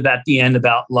little bit at the end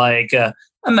about a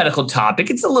medical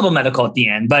topic. It's a little medical at the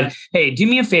end, but hey, do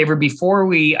me a favor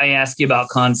before I ask you about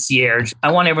concierge.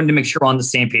 I want everyone to make sure we're on the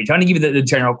same page. I want to give you the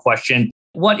general question.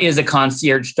 What is a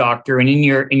concierge doctor? And in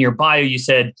your bio, you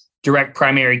said direct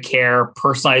primary care,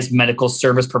 personalized medical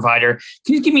service provider.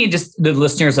 Can you give me just the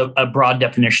listeners a broad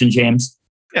definition, James?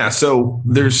 Yeah. So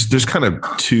there's kind of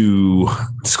two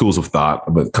schools of thought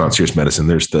about concierge medicine.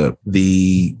 There's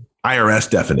the IRS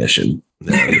definition,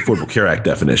 the Affordable Care Act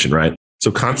definition, right?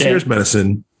 So concierge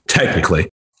medicine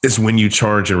technically is when you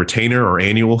charge a retainer or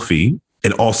annual fee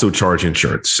and also charge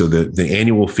insurance. So the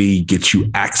annual fee gets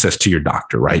you access to your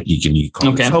doctor, right? You can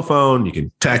call your cell phone, you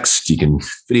can text, you can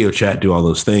video chat, do all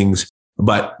those things.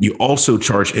 But you also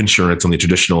charge insurance on the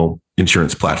traditional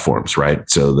insurance platforms, right?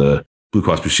 So the Blue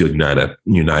Cross Blue Shield,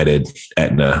 United,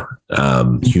 Aetna,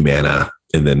 Humana,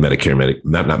 and then Medicare,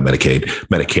 not Medicaid,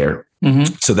 Medicare.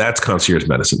 Mm-hmm. So that's concierge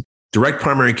medicine. Direct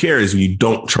primary care is when you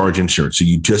don't charge insurance. So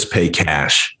you just pay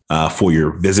cash for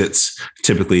your visits.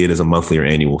 Typically, it is a monthly or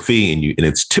annual fee, and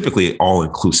it's typically all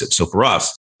inclusive. So for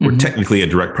us, we're technically a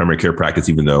direct primary care practice,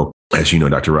 even though, as you know,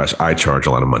 Dr. Raj, I charge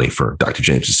a lot of money for Dr.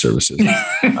 James's services.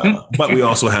 But we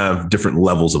also have different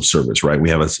levels of service, right? We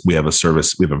have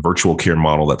a virtual care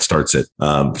model that starts at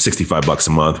 $65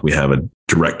 a month. We have a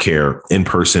direct care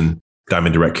in-person,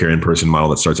 Diamond Direct Care in-person model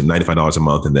that starts at $95 a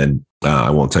month. And then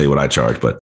I won't tell you what I charge,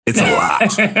 but it's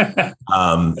a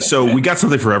lot. So we got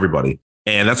something for everybody.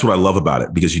 And that's what I love about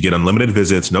it, because you get unlimited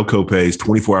visits, no copays,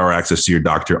 24-hour access to your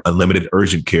doctor, unlimited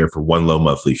urgent care for one low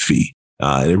monthly fee.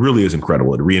 And it really is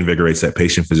incredible. It reinvigorates that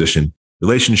patient-physician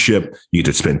relationship. You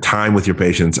get to spend time with your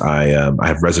patients. I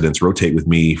have residents rotate with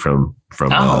me from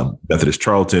Methodist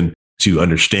Charlton to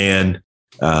understand.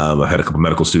 I've had a couple of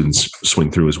medical students swing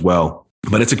through as well.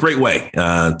 But it's a great way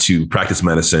to practice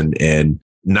medicine and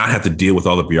not have to deal with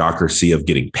all the bureaucracy of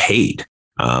getting paid.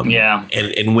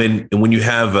 And when you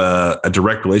have a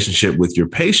direct relationship with your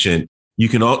patient, you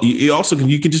can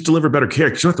just deliver better care,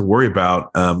 because you don't have to worry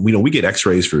about, we get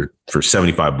x-rays for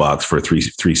 $75 for a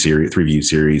three view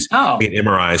series. Oh, we get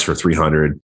MRIs for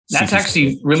 $300. That's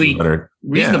actually really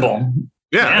reasonable.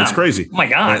 Yeah, it's crazy. Oh my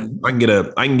God. I can get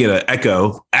an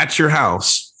echo at your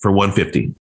house for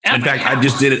 $150. In fact, I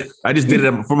just did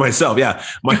it for myself. Yeah.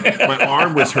 My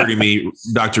arm was hurting me,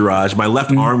 Dr. Raj. My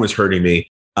left arm was hurting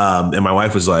me. And my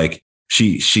wife was like,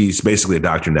 she's basically a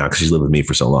doctor now because she's lived with me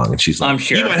for so long. And she's like, I'm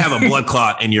sure you might have a blood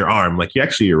clot in your arm. Like,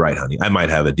 you're right, honey. I might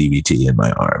have a DVT in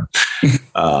my arm.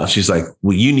 She's like,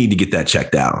 well, you need to get that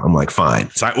checked out. I'm like, fine.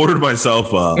 So I ordered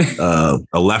myself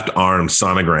a left arm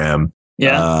sonogram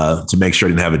to make sure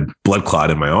I didn't have a blood clot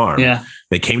in my arm. Yeah.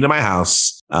 They came to my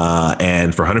house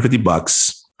and for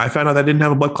 $150, I found out I didn't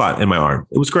have a blood clot in my arm.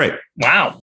 It was great.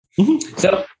 Wow. Mm-hmm.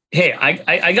 So, hey,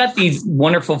 I got these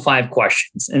wonderful 5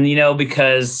 questions. And,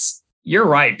 because you're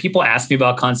right. People ask me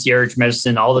about concierge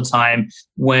medicine all the time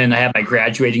when I have my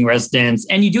graduating residents,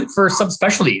 and you do it for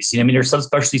subspecialties. There's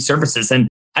subspecialty services, and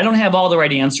I don't have all the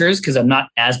right answers because I'm not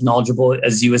as knowledgeable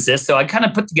as you as this. So I kind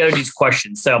of put together these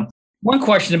questions. So one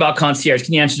question about concierge,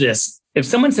 can you answer this? If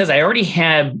someone says, I already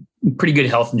have pretty good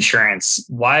health insurance,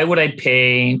 why would I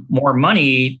pay more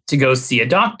money to go see a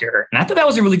doctor? And I thought that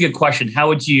was a really good question. How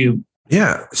would you?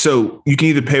 Yeah. So you can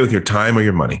either pay with your time or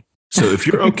your money. So if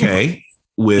you're okay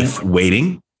with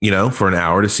waiting, for an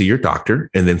hour to see your doctor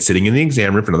and then sitting in the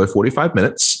exam room for another 45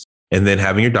 minutes, and then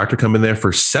having your doctor come in there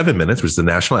for 7 minutes, which is the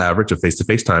national average of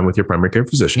face-to-face time with your primary care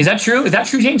physician. Is that true? Is that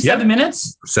true, James? Yep. 7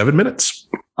 minutes? 7 minutes.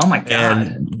 Oh my God.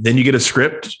 And then you get a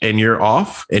script and you're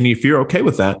off. And if you're okay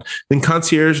with that, then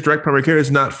concierge direct primary care is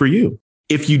not for you.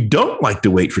 If you don't like to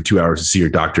wait for 2 hours to see your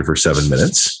doctor for 7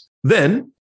 minutes,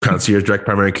 then concierge direct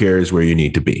primary care is where you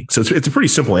need to be. So it's a pretty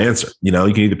simple answer. You know,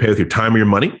 you can either pay with your time or your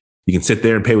money. You can sit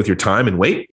there and pay with your time and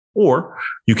wait, or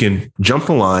you can jump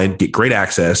the line, get great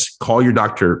access, call your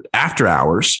doctor after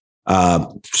hours.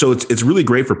 So it's really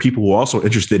great for people who are also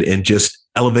interested in just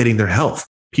elevating their health.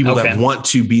 People that want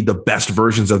to be the best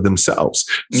versions of themselves.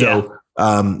 So,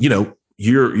 you know,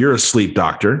 you're a sleep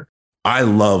doctor. I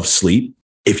love sleep.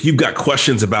 If you've got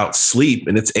questions about sleep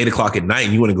and it's 8 o'clock at night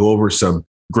and you want to go over some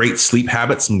great sleep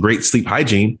habits, some great sleep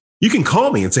hygiene, you can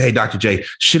call me and say, hey, Dr. J,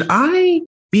 should I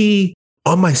be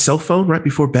on my cell phone right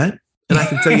before bed? And I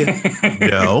can tell you,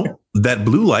 no, that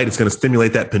blue light is going to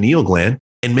stimulate that pineal gland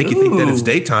and make you think that it's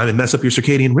daytime and mess up your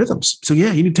circadian rhythms. So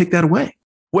yeah, you need to take that away.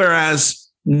 Whereas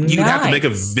you'd have to make a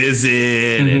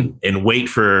visit and wait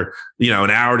for, you know, an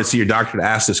hour to see your doctor to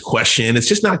ask this question. It's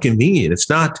just not convenient. It's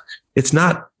not,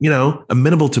 you know,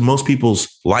 amenable to most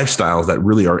people's lifestyles that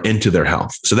really are into their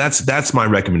health. So that's my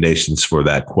recommendations for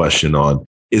that question on,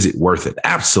 is it worth it?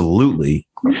 Absolutely.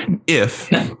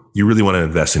 If you really want to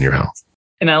invest in your health.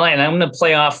 And I'm going to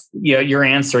play off your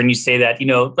answer. And you say that, you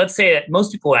know, let's say that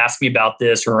most people ask me about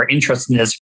this or are interested in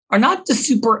this are not the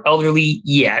super elderly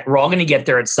yet. We're all going to get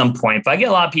there at some point. But I get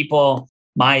a lot of people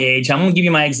my age. I'm going to give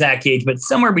you my exact age, but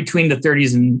somewhere between the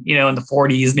 30s and, you know, in the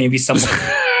 40s, maybe somewhere.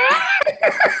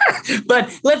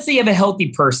 But let's say you have a healthy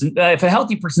person. If a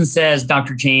healthy person says,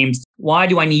 Dr. James, why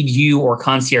do I need you or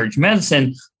concierge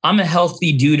medicine? I'm a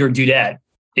healthy dude or dudette.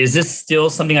 Is this still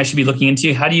something I should be looking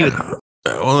into? How do you?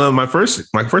 Well, my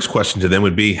first question to them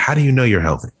would be, how do you know you're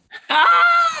healthy?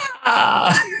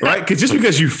 Right? Because just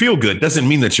because you feel good doesn't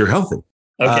mean that you're healthy.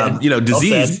 Okay. You know,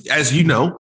 disease, as you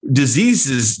know,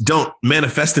 diseases don't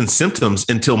manifest in symptoms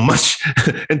until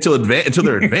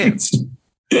they're advanced.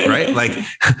 Right? Like,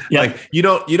 like you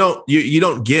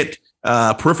don't get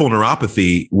peripheral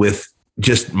neuropathy with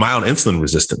just mild insulin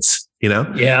resistance. You know,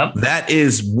 that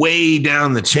is way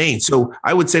down the chain. So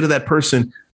I would say to that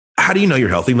person, how do you know you're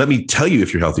healthy? Let me tell you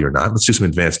if you're healthy or not. Let's do some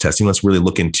advanced testing. Let's really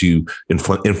look into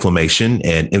inflammation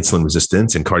and insulin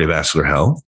resistance and cardiovascular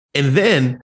health. And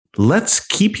then let's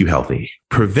keep you healthy.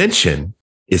 Prevention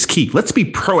is key. Let's be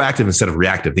proactive instead of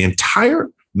reactive. The entire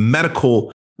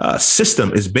medical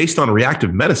system is based on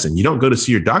reactive medicine. You don't go to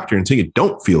see your doctor until you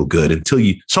don't feel good, until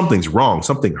something's wrong,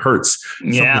 something hurts,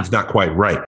 something's not quite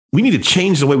right. We need to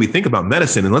change the way we think about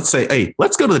medicine. And let's say, hey,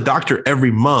 let's go to the doctor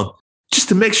every month just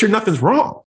to make sure nothing's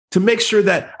wrong, to make sure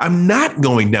that I'm not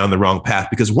going down the wrong path.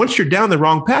 Because once you're down the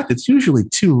wrong path, it's usually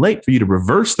too late for you to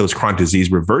reverse those chronic disease,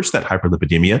 reverse that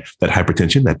hyperlipidemia, that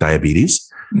hypertension, that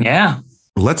diabetes. Yeah.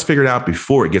 Let's figure it out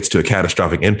before it gets to a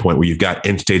catastrophic endpoint where you've got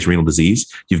end-stage renal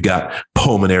disease, you've got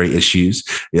pulmonary issues,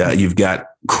 you've got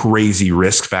crazy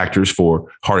risk factors for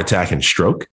heart attack and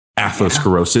stroke,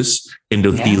 atherosclerosis,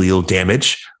 endothelial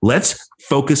damage. Let's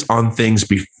focus on things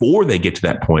before they get to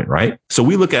that point, right? So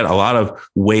we look at a lot of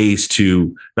ways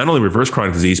to not only reverse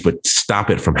chronic disease, but stop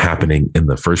it from happening in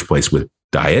the first place with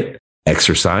diet,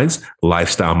 exercise,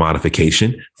 lifestyle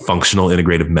modification, functional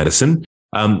integrative medicine.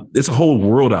 There's a whole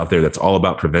world out there that's all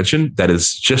about prevention. That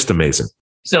is just amazing.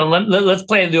 So let's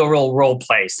do a real role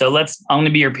play. So I'm going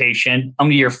to be your patient. I'm going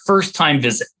to be your first time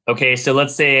visit. Okay. So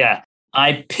let's say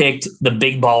I picked the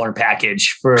big baller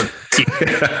package for you.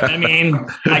 I mean,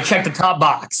 I checked the top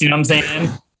box, you know what I'm saying?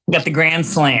 Got the grand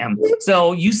slam.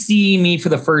 So you see me for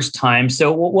the first time.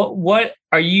 So what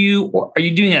are you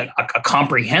doing a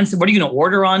comprehensive? What are you going to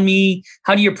order on me?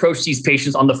 How do you approach these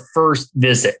patients on the first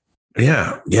visit?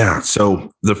 Yeah.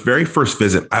 So the very first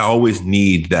visit, I always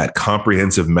need that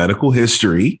comprehensive medical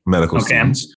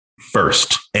scenes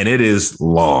first. And it is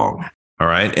long. All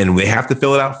right. And they have to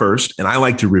fill it out first. And I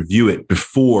like to review it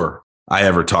before I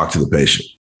ever talk to the patient.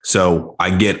 So I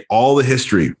get all the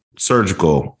history,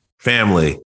 surgical,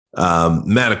 family,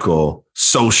 medical,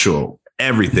 social,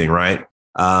 everything. Right.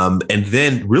 And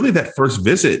then really that first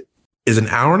visit is an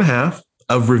hour and a half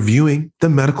of reviewing the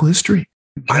medical history.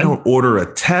 Okay. I don't order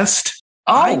a test.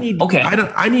 I need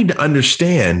to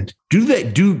understand, do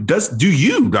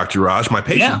you, Dr. Raj, my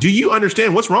patient, do you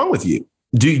understand what's wrong with you?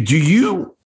 Do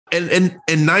you, and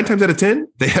 9 times out of 10,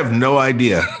 they have no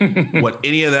idea what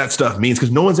any of that stuff means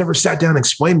because no one's ever sat down and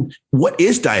explained what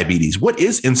is diabetes, what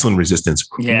is insulin resistance,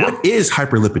 what is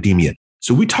hyperlipidemia.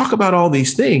 So we talk about all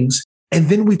these things and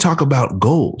then we talk about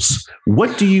goals.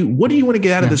 What do you want to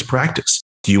get out of this practice?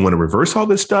 Do you want to reverse all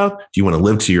this stuff? Do you want to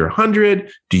live to your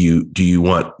 100? Do you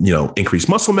want, increased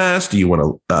muscle mass? Do you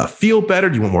want to feel better?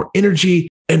 Do you want more energy?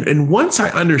 And once I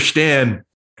understand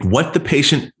what the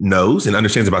patient knows and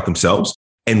understands about themselves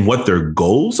and what their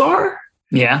goals are,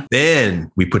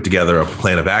 then we put together a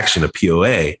plan of action, a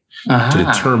POA, to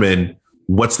determine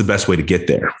what's the best way to get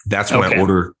there. That's when I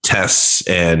order tests,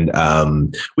 and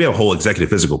we have a whole executive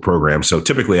physical program. So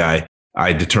typically I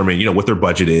determine, what their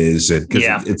budget is, and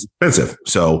because it's expensive.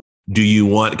 So do you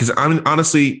want, because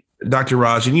honestly, Dr.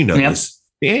 Raj, and this,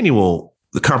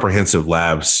 the comprehensive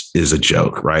labs is a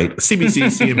joke, right? CBC,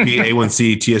 CMP,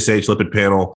 A1C, TSH, lipid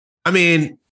panel. I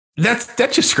mean,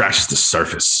 that just scratches the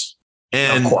surface.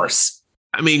 And of course,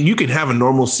 I mean, you can have a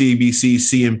normal CBC,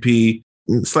 CMP,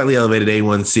 slightly elevated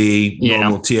A1C,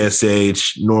 normal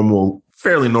TSH,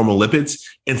 fairly normal lipids,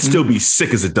 and still be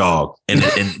sick as a dog. And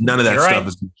none of that stuff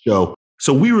is going to show.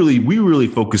 So we really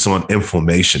focus on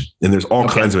inflammation, and there's all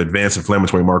kinds of advanced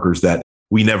inflammatory markers that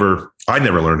I never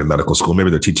learned in medical school. Maybe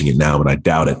they're teaching it now, but I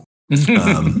doubt it.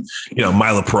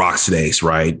 Myeloperoxidase,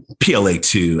 right?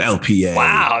 PLA2, LPA.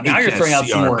 Wow. Now you're throwing out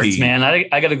some words, man.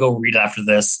 I got to go read after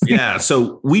this. Yeah.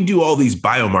 So we do all these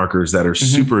biomarkers that are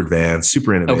super advanced,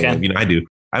 super innovative.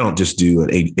 I don't just do an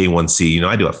A1C,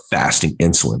 I do a fasting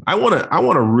insulin. I want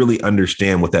to really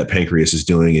understand what that pancreas is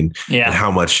doing and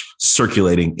how much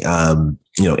circulating,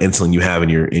 insulin you have in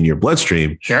your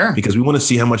bloodstream. Sure. Because we want to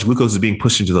see how much glucose is being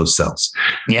pushed into those cells.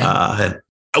 Yeah.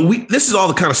 This is all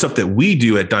the kind of stuff that we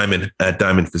do at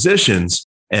Diamond Physicians,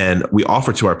 and we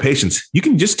offer to our patients. You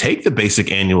can just take the basic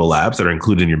annual labs that are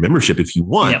included in your membership if you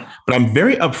want, but I'm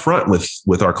very upfront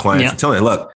with our clients and telling them,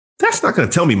 look, that's not going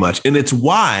to tell me much. And it's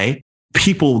why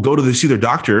people go to see their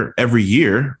doctor every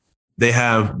year. They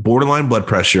have borderline blood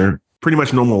pressure, pretty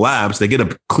much normal labs. They get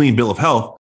a clean bill of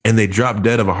health, and they drop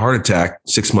dead of a heart attack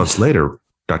 6 months later,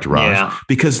 Dr. Raj,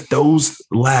 because those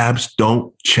labs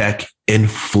don't check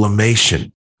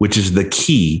inflammation, which is the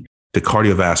key to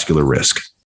cardiovascular risk.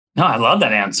 No, I love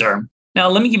that answer. Now,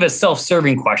 let me give a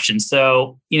self-serving question.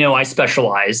 So, I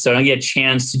specialize, so I don't get a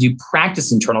chance to do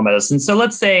practice internal medicine. So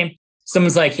let's say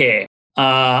someone's like, hey,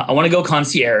 I want to go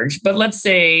concierge, but let's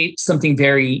say something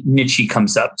very niche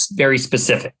comes up, very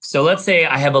specific. So let's say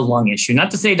I have a lung issue.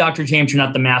 Not to say, Dr. James, you're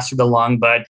not the master of the lung,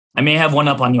 but I may have one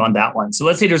up on you on that one. So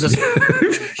let's say there's a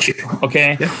issue,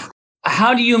 okay? Yeah.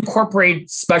 How do you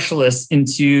incorporate specialists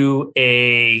into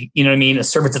a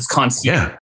service that's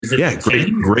concierge?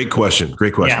 Great question.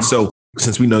 Yeah. So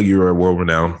since we know you're a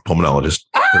world-renowned pulmonologist.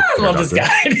 I love this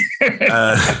guy.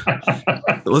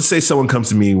 Let's say someone comes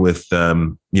to me with,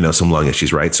 some lung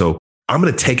issues, right? So I'm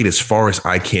going to take it as far as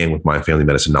I can with my family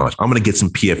medicine knowledge. I'm going to get some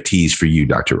PFTs for you,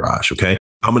 Dr. Raj. Okay.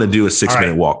 I'm going to do a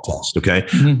 6-minute walk test. Okay.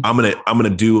 Mm-hmm. I'm going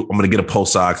to get a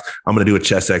pulse ox. I'm going to do a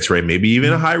chest x-ray, maybe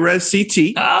even a high res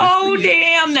CT. Oh,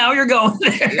 damn. Now you're going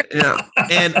there.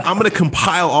 And I'm going to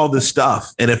compile all this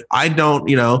stuff. And if I don't,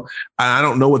 I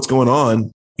don't know what's going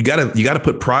on, you got to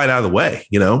put pride out of the way,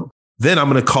 Then I'm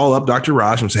going to call up Dr.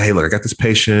 Raj and say, hey, look, I got this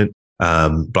patient, blah,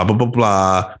 blah, blah,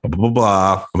 blah, blah, blah,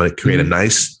 blah. I'm going to create a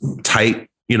nice, tight,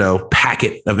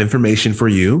 packet of information for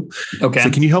you. Okay.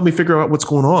 So can you help me figure out what's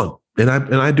going on? And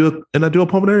I do a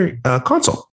pulmonary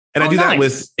consult. And I do that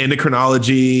with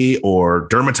endocrinology or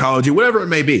dermatology, whatever it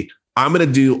may be. I'm going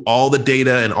to do all the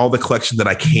data and all the collection that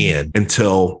I can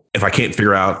until, if I can't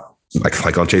figure out,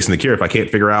 like on Chasing the Cure, if I can't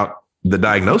figure out the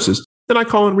diagnosis, then I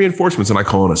call in reinforcements and I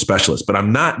call in a specialist. But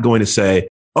I'm not going to say,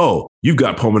 oh, you've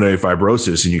got pulmonary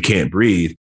fibrosis and you can't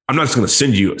breathe. I'm not just going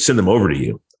to send them over to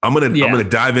you. I'm going to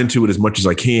dive into it as much as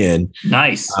I can.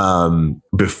 Nice.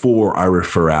 Before I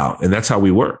refer out. And that's how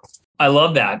we work. I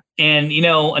love that. And,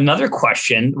 another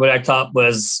question, what I thought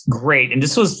was great. And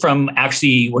this was from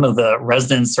actually one of the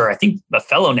residents, or I think a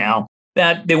fellow now,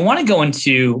 that they want to go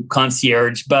into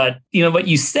concierge. But, what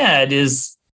you said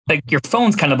is, like, your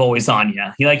phone's kind of always on you.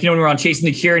 You when we're on Chasing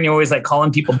the Cure and you're always like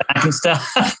calling people back and stuff,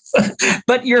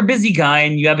 but you're a busy guy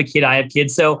and you have a kid, I have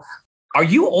kids. So are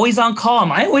you always on call?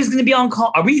 Am I always going to be on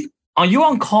call? Are you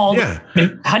on call? Yeah.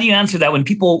 How do you answer that when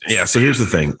people? Yeah. So here's the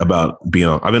thing about I've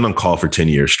been on call for 10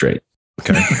 years straight.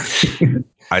 Okay.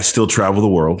 I still travel the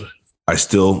world. I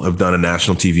still have done a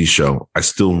national TV show. I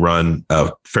still run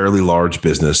a fairly large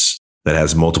business that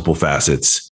has multiple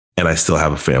facets, and I still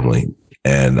have a family.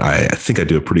 And I think I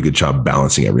do a pretty good job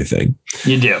balancing everything.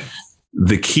 You do.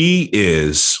 The key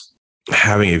is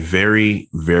having a very,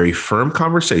 very firm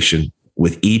conversation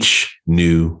with each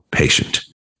new patient.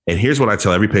 And here's what I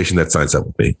tell every patient that signs up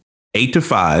with me. 8 to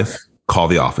 5, call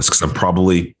the office, because I'm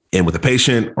probably in with a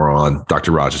patient or on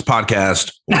Dr. Raj's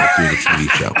podcast or through the TV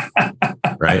show,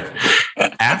 right?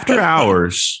 After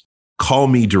hours, call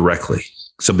me directly.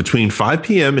 So between 5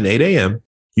 p.m. and 8 a.m.,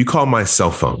 you call my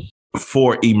cell phone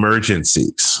for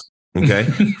emergencies. Okay.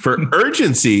 For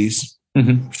urgencies,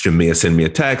 send me a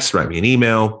text, write me an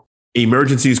email.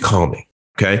 Emergencies, call me.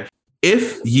 Okay.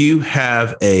 If you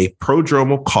have a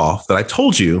prodromal cough that I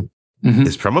told you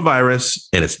is from a virus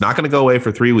and it's not going to go away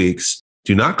for 3 weeks,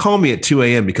 do not call me at 2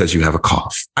 a.m. because you have a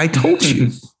cough. I told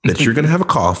you that you're going to have a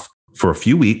cough for a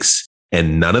few weeks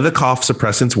and none of the cough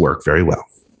suppressants work very well.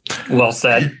 Well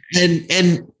said.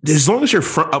 And as long as you're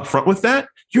upfront with that,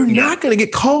 you're not going to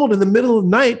get called in the middle of the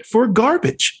night for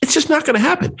garbage. It's just not going to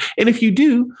happen. And if you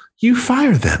do, you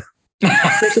fire them.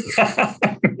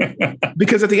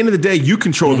 Because at the end of the day, you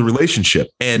control the relationship.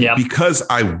 And because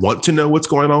I want to know what's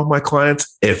going on with my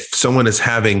clients, if someone is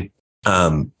having,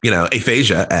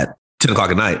 aphasia at 10 o'clock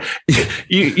at night,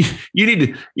 you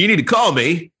need to call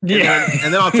me. Yeah.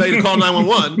 And then I'll tell you to call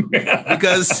 911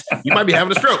 because you might be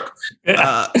having a stroke.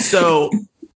 So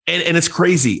it's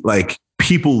crazy. Like,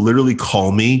 people literally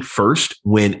call me first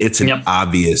when it's an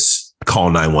obvious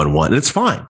call 911, and it's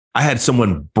fine. I had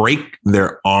someone break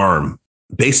their arm,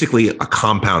 basically a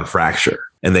compound fracture,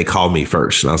 and they called me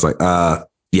first. And I was like,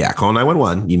 call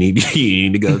 911. You need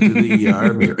to go to the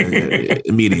ER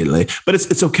immediately. But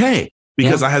it's okay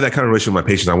because I have that kind of relationship with my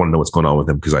patients. I want to know what's going on with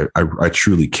them because I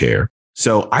truly care.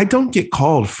 So I don't get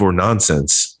called for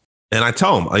nonsense. And I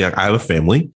tell them, I have a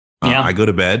family. I go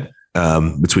to bed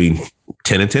between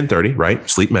 10 and 10:30, right?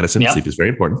 Sleep medicine. Sleep is very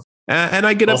important. And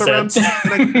I get up around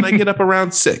I get up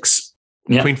around 6.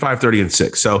 Between 5:30 and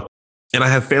 6. So, and I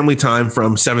have family time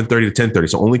from 7:30 to 10:30.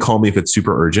 So only call me if it's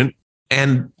super urgent.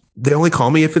 And they only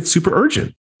call me if it's super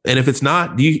urgent. And if it's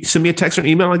not, you send me a text or an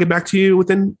email, I'll get back to you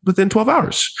within 12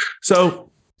 hours.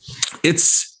 So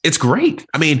it's great.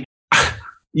 I mean,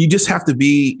 you just have to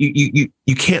be,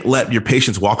 you can't let your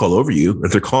patients walk all over you.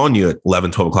 If they're calling you at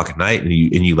 11, 12 o'clock at night and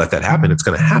you let that happen, it's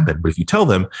going to happen. But if you tell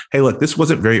them, hey, look, this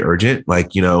wasn't very urgent.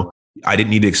 Like, I didn't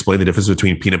need to explain the difference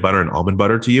between peanut butter and almond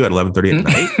butter to you at 11:30 at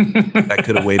night. That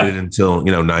could have waited until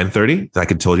 9:30. I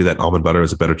could told you that almond butter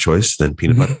is a better choice than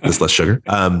peanut butter. There's less sugar.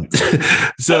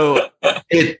 So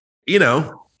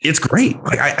it's great.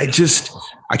 Like I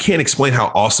can't explain how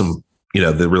awesome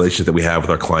the relationship that we have with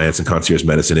our clients and concierge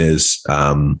medicine is.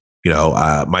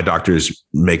 My doctors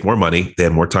make more money. They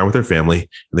have more time with their family.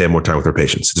 And they have more time with their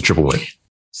patients. It's a triple win.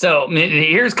 So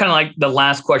here's kind of like the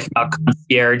last question about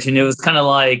concierge, and it was kind of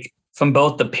like, from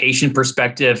both the patient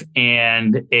perspective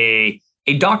and a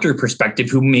doctor perspective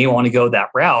who may want to go that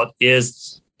route,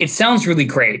 is it sounds really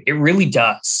great. It really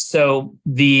does. So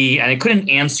and I couldn't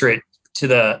answer it to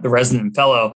the resident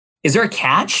fellow. Is there a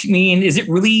catch? I mean, is it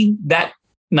really that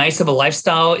nice of a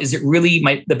lifestyle? Is it really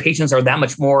the patients are that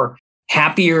much more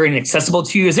happier and accessible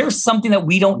to you? Is there something that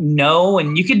we don't know?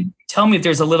 And you could tell me if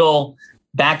there's a little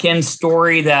back end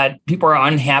story that people are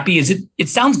unhappy. It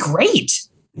sounds great.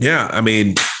 Yeah. I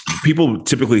mean, people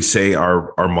typically say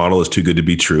our model is too good to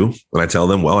be true. And I tell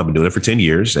them, well, I've been doing it for 10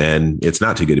 years and it's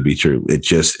not too good to be true.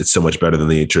 It's so much better than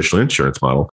the traditional insurance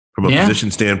model. From a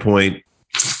physician standpoint,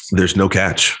 there's no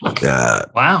catch.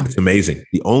 Wow. It's amazing.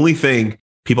 The only thing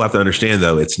people have to understand,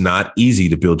 though, it's not easy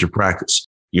to build your practice.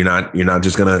 You're not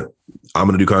just I'm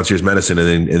going to do concierge medicine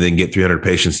and then get 300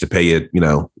 patients to pay you,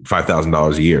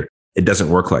 $5,000 a year. It doesn't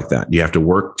work like that. You have to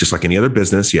work just like any other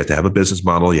business. You have to have a business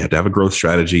model. You have to have a growth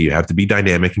strategy. You have to be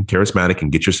dynamic and charismatic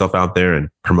and get yourself out there and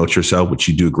promote yourself, which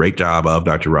you do a great job of,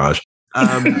 Dr. Raj.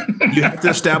 You have to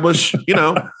establish,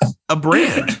 a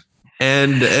brand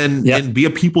and be a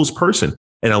people's person.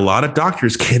 And a lot of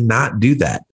doctors cannot do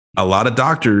that. A lot of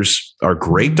doctors are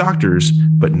great doctors,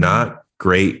 but not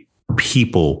great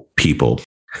people.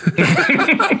 Like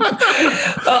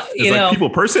people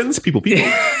persons, people.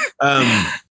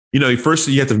 First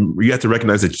you have to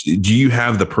recognize that, do you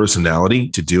have the personality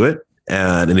to do it?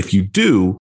 And if you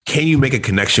do, can you make a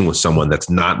connection with someone that's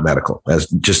not medical, as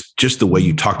just the way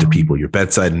you talk to people, your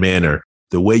bedside manner,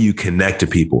 the way you connect to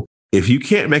people? If you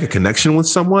can't make a connection with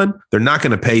someone, they're not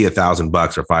going to pay you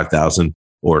 $1,000 or $5,000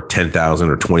 or $10,000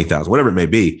 or $20,000, whatever it may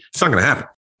be. It's not going to happen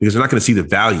because they're not going to see the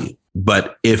value.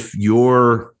 But if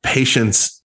your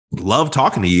patients love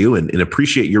talking to you and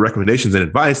appreciate your recommendations and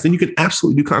advice, then you can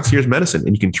absolutely do concierge medicine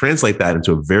and you can translate that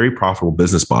into a very profitable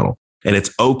business model. And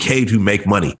it's okay to make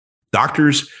money.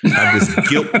 Doctors have this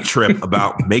guilt trip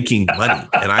about making money,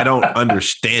 and I don't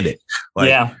understand it.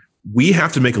 We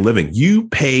have to make a living. You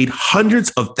paid hundreds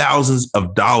of thousands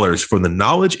of dollars for the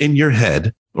knowledge in your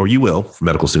head, or you will for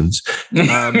medical students.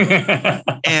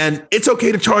 And it's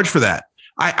okay to charge for that.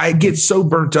 I get so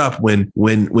burnt up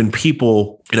when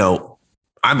people,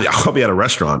 I'll be at a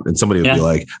restaurant and somebody will be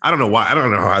like, I don't know why. I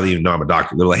don't know how they even know I'm a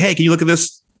doctor. They're like, hey, can you look at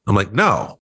this? I'm like,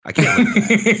 no, I can't.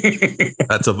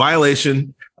 That's a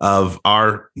violation of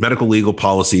our medical legal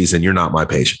policies and you're not my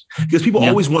patient? Because people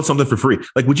always want something for free.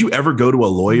 Like, would you ever go to a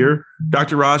lawyer,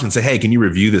 Dr. Raj, and say, hey, can you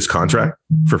review this contract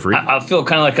for free? I feel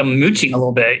kind of like I'm mooching a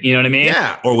little bit. You know what I mean?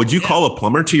 Yeah. Or would you call a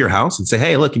plumber to your house and say,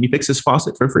 hey, look, can you fix this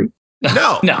faucet for free?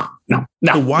 No.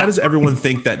 So why does everyone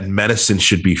think that medicine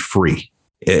should be free?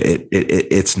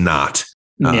 It's not.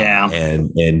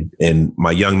 And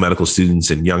my young medical students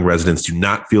and young residents, do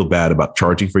not feel bad about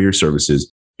charging for your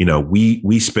services. You know,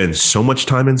 we spend so much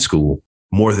time in school,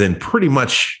 more than pretty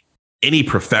much any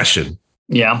profession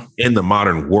in the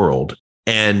modern world.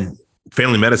 And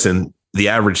family medicine, the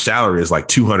average salary is like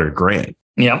 $200,000.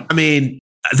 Yeah. I mean,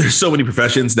 there's so many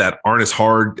professions that aren't as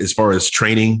hard as far as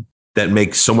training that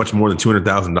make so much more than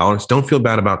 $200,000. Don't feel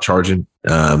bad about charging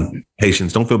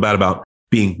patients. Don't feel bad about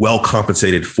being well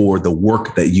compensated for the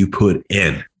work that you put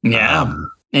in. Yeah.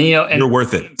 And you're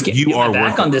worth it. You are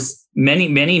back on this. Many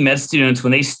med students,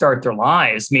 when they start their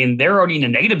lives, I mean, they're already in a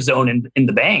negative zone in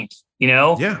the bank.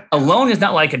 A loan is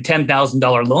not like a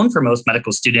 $10,000 loan for most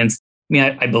medical students. I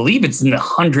mean, I believe it's in the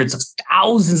hundreds of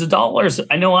thousands of dollars.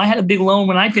 I know I had a big loan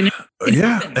when I finished.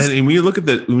 And when you look at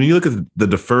the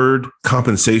deferred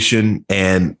compensation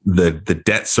and the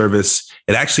debt service,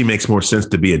 it actually makes more sense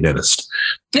to be a dentist.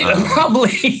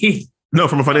 Probably. No,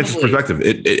 from a financial perspective,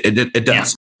 it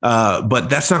does. But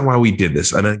that's not why we did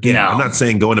this. And again, I'm not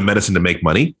saying go into medicine to make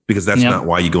money, because that's not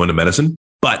why you go into medicine.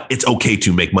 But it's okay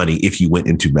to make money if you went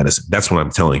into medicine. That's what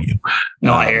I'm telling you.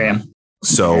 No, I hear you.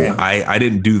 So I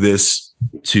didn't do this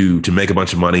to make a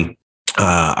bunch of money.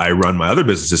 I run my other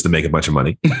businesses to make a bunch of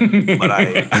money. But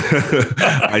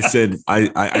I said I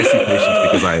see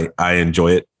patients because I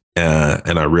enjoy it.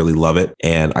 And I really love it.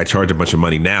 And I charge a bunch of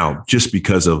money now just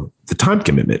because of the time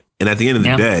commitment. And at the end of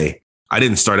the day, I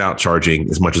didn't start out charging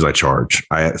as much as I charge.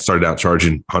 I started out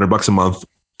charging $100 a month,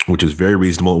 which is very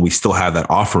reasonable. And we still have that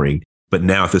offering. But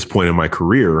now at this point in my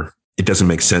career, it doesn't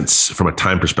make sense from a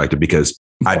time perspective, because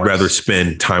I'd rather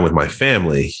spend time with my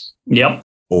family. Yep.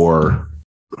 Or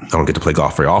I don't get to play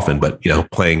golf very often, but,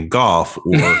 playing golf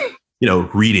or,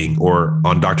 reading or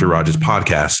on Dr. Raj's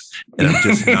podcast. And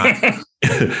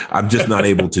I'm just not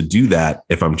able to do that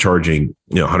if I'm charging,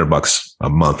 $100 a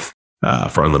month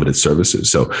for unlimited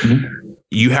services. So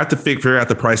you have to figure out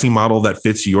the pricing model that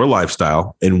fits your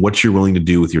lifestyle and what you're willing to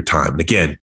do with your time. And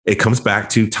again, it comes back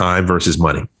to time versus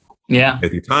money. Yeah.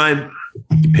 With your time,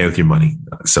 you pay with your money.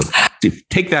 So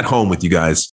take that home with you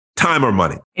guys. Time or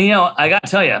money. And, I got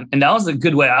to tell you, and that was a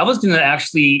good way. I was going to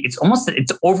actually, it's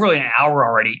over an hour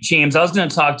already. James, I was going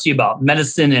to talk to you about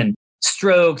medicine and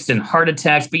strokes and heart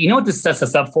attacks. But you know what this sets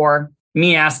us up for?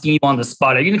 Me asking you on the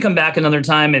spot. Are you going to come back another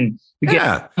time and we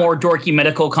get more dorky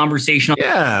medical conversation?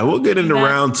 Yeah, we'll get into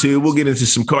round 2. We'll get into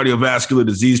some cardiovascular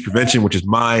disease prevention, which is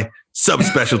my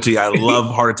subspecialty. I love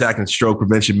heart attack and stroke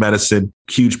prevention medicine.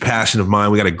 Huge passion of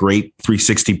mine. We got a great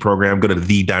 360 program. Go to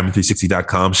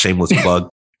thediamond360.com. Shameless plug.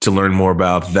 To learn more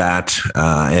about that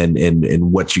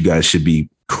and what you guys should be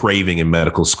craving in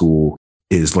medical school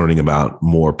is learning about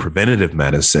more preventative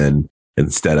medicine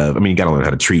instead of, you got to learn how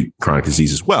to treat chronic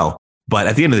disease as well. But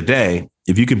at the end of the day,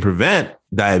 if you can prevent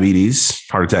diabetes,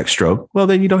 heart attack, stroke, well,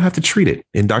 then you don't have to treat it.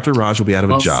 And Dr. Raj will be out of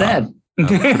a job. Said.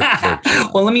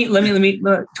 Well, let me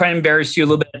try and embarrass you a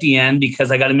little bit at the end,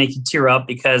 because I got to make you tear up,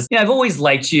 because I've always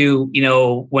liked you,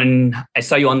 when I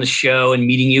saw you on the show and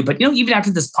meeting you, but even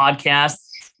after this podcast,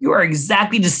 you are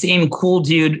exactly the same cool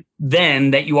dude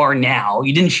then that you are now.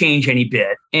 You didn't change any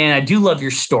bit. And I do love your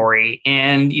story.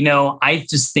 And, I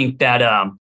just think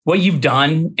that what you've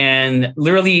done and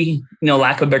literally,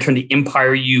 lack of a better term, the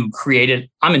empire you created,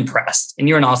 I'm impressed. And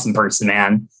you're an awesome person,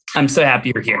 man. I'm so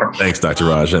happy you're here. Thanks, Dr.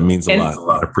 Raj. That means a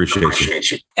lot. I appreciate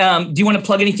you. Do you want to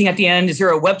plug anything at the end? Is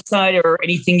there a website or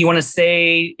anything you want to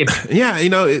say?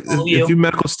 If you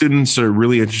medical students are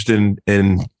really interested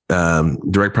in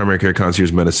direct primary care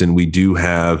concierge medicine, we do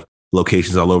have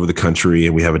locations all over the country,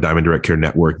 and we have a Diamond Direct Care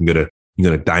network. You can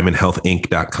go to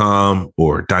diamondhealthinc.com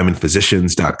or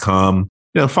diamondphysicians.com.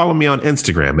 Follow me on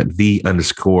Instagram at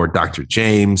 _Dr.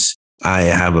 James. I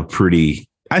have a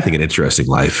an interesting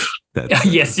life.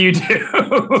 Yes, you do.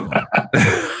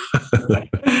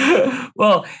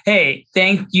 Well, hey,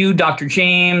 thank you, Dr.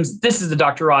 James. This is the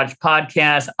Dr. Raj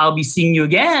podcast. I'll be seeing you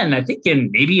again, I think, in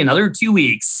maybe another 2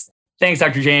 weeks. Thanks,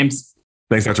 Dr. James.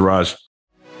 Thanks, Dr. Raj.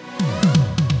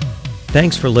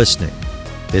 Thanks for listening.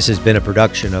 This has been a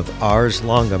production of Ars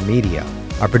Longa Media.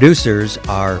 Our producers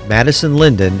are Madison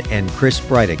Linden and Chris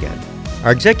Brightigan.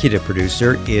 Our executive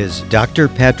producer is Dr.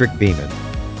 Patrick Beeman.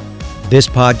 This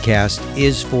podcast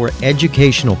is for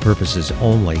educational purposes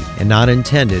only and not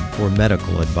intended for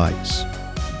medical advice.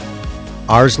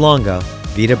 Ars Longa,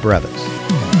 Vita Brevis.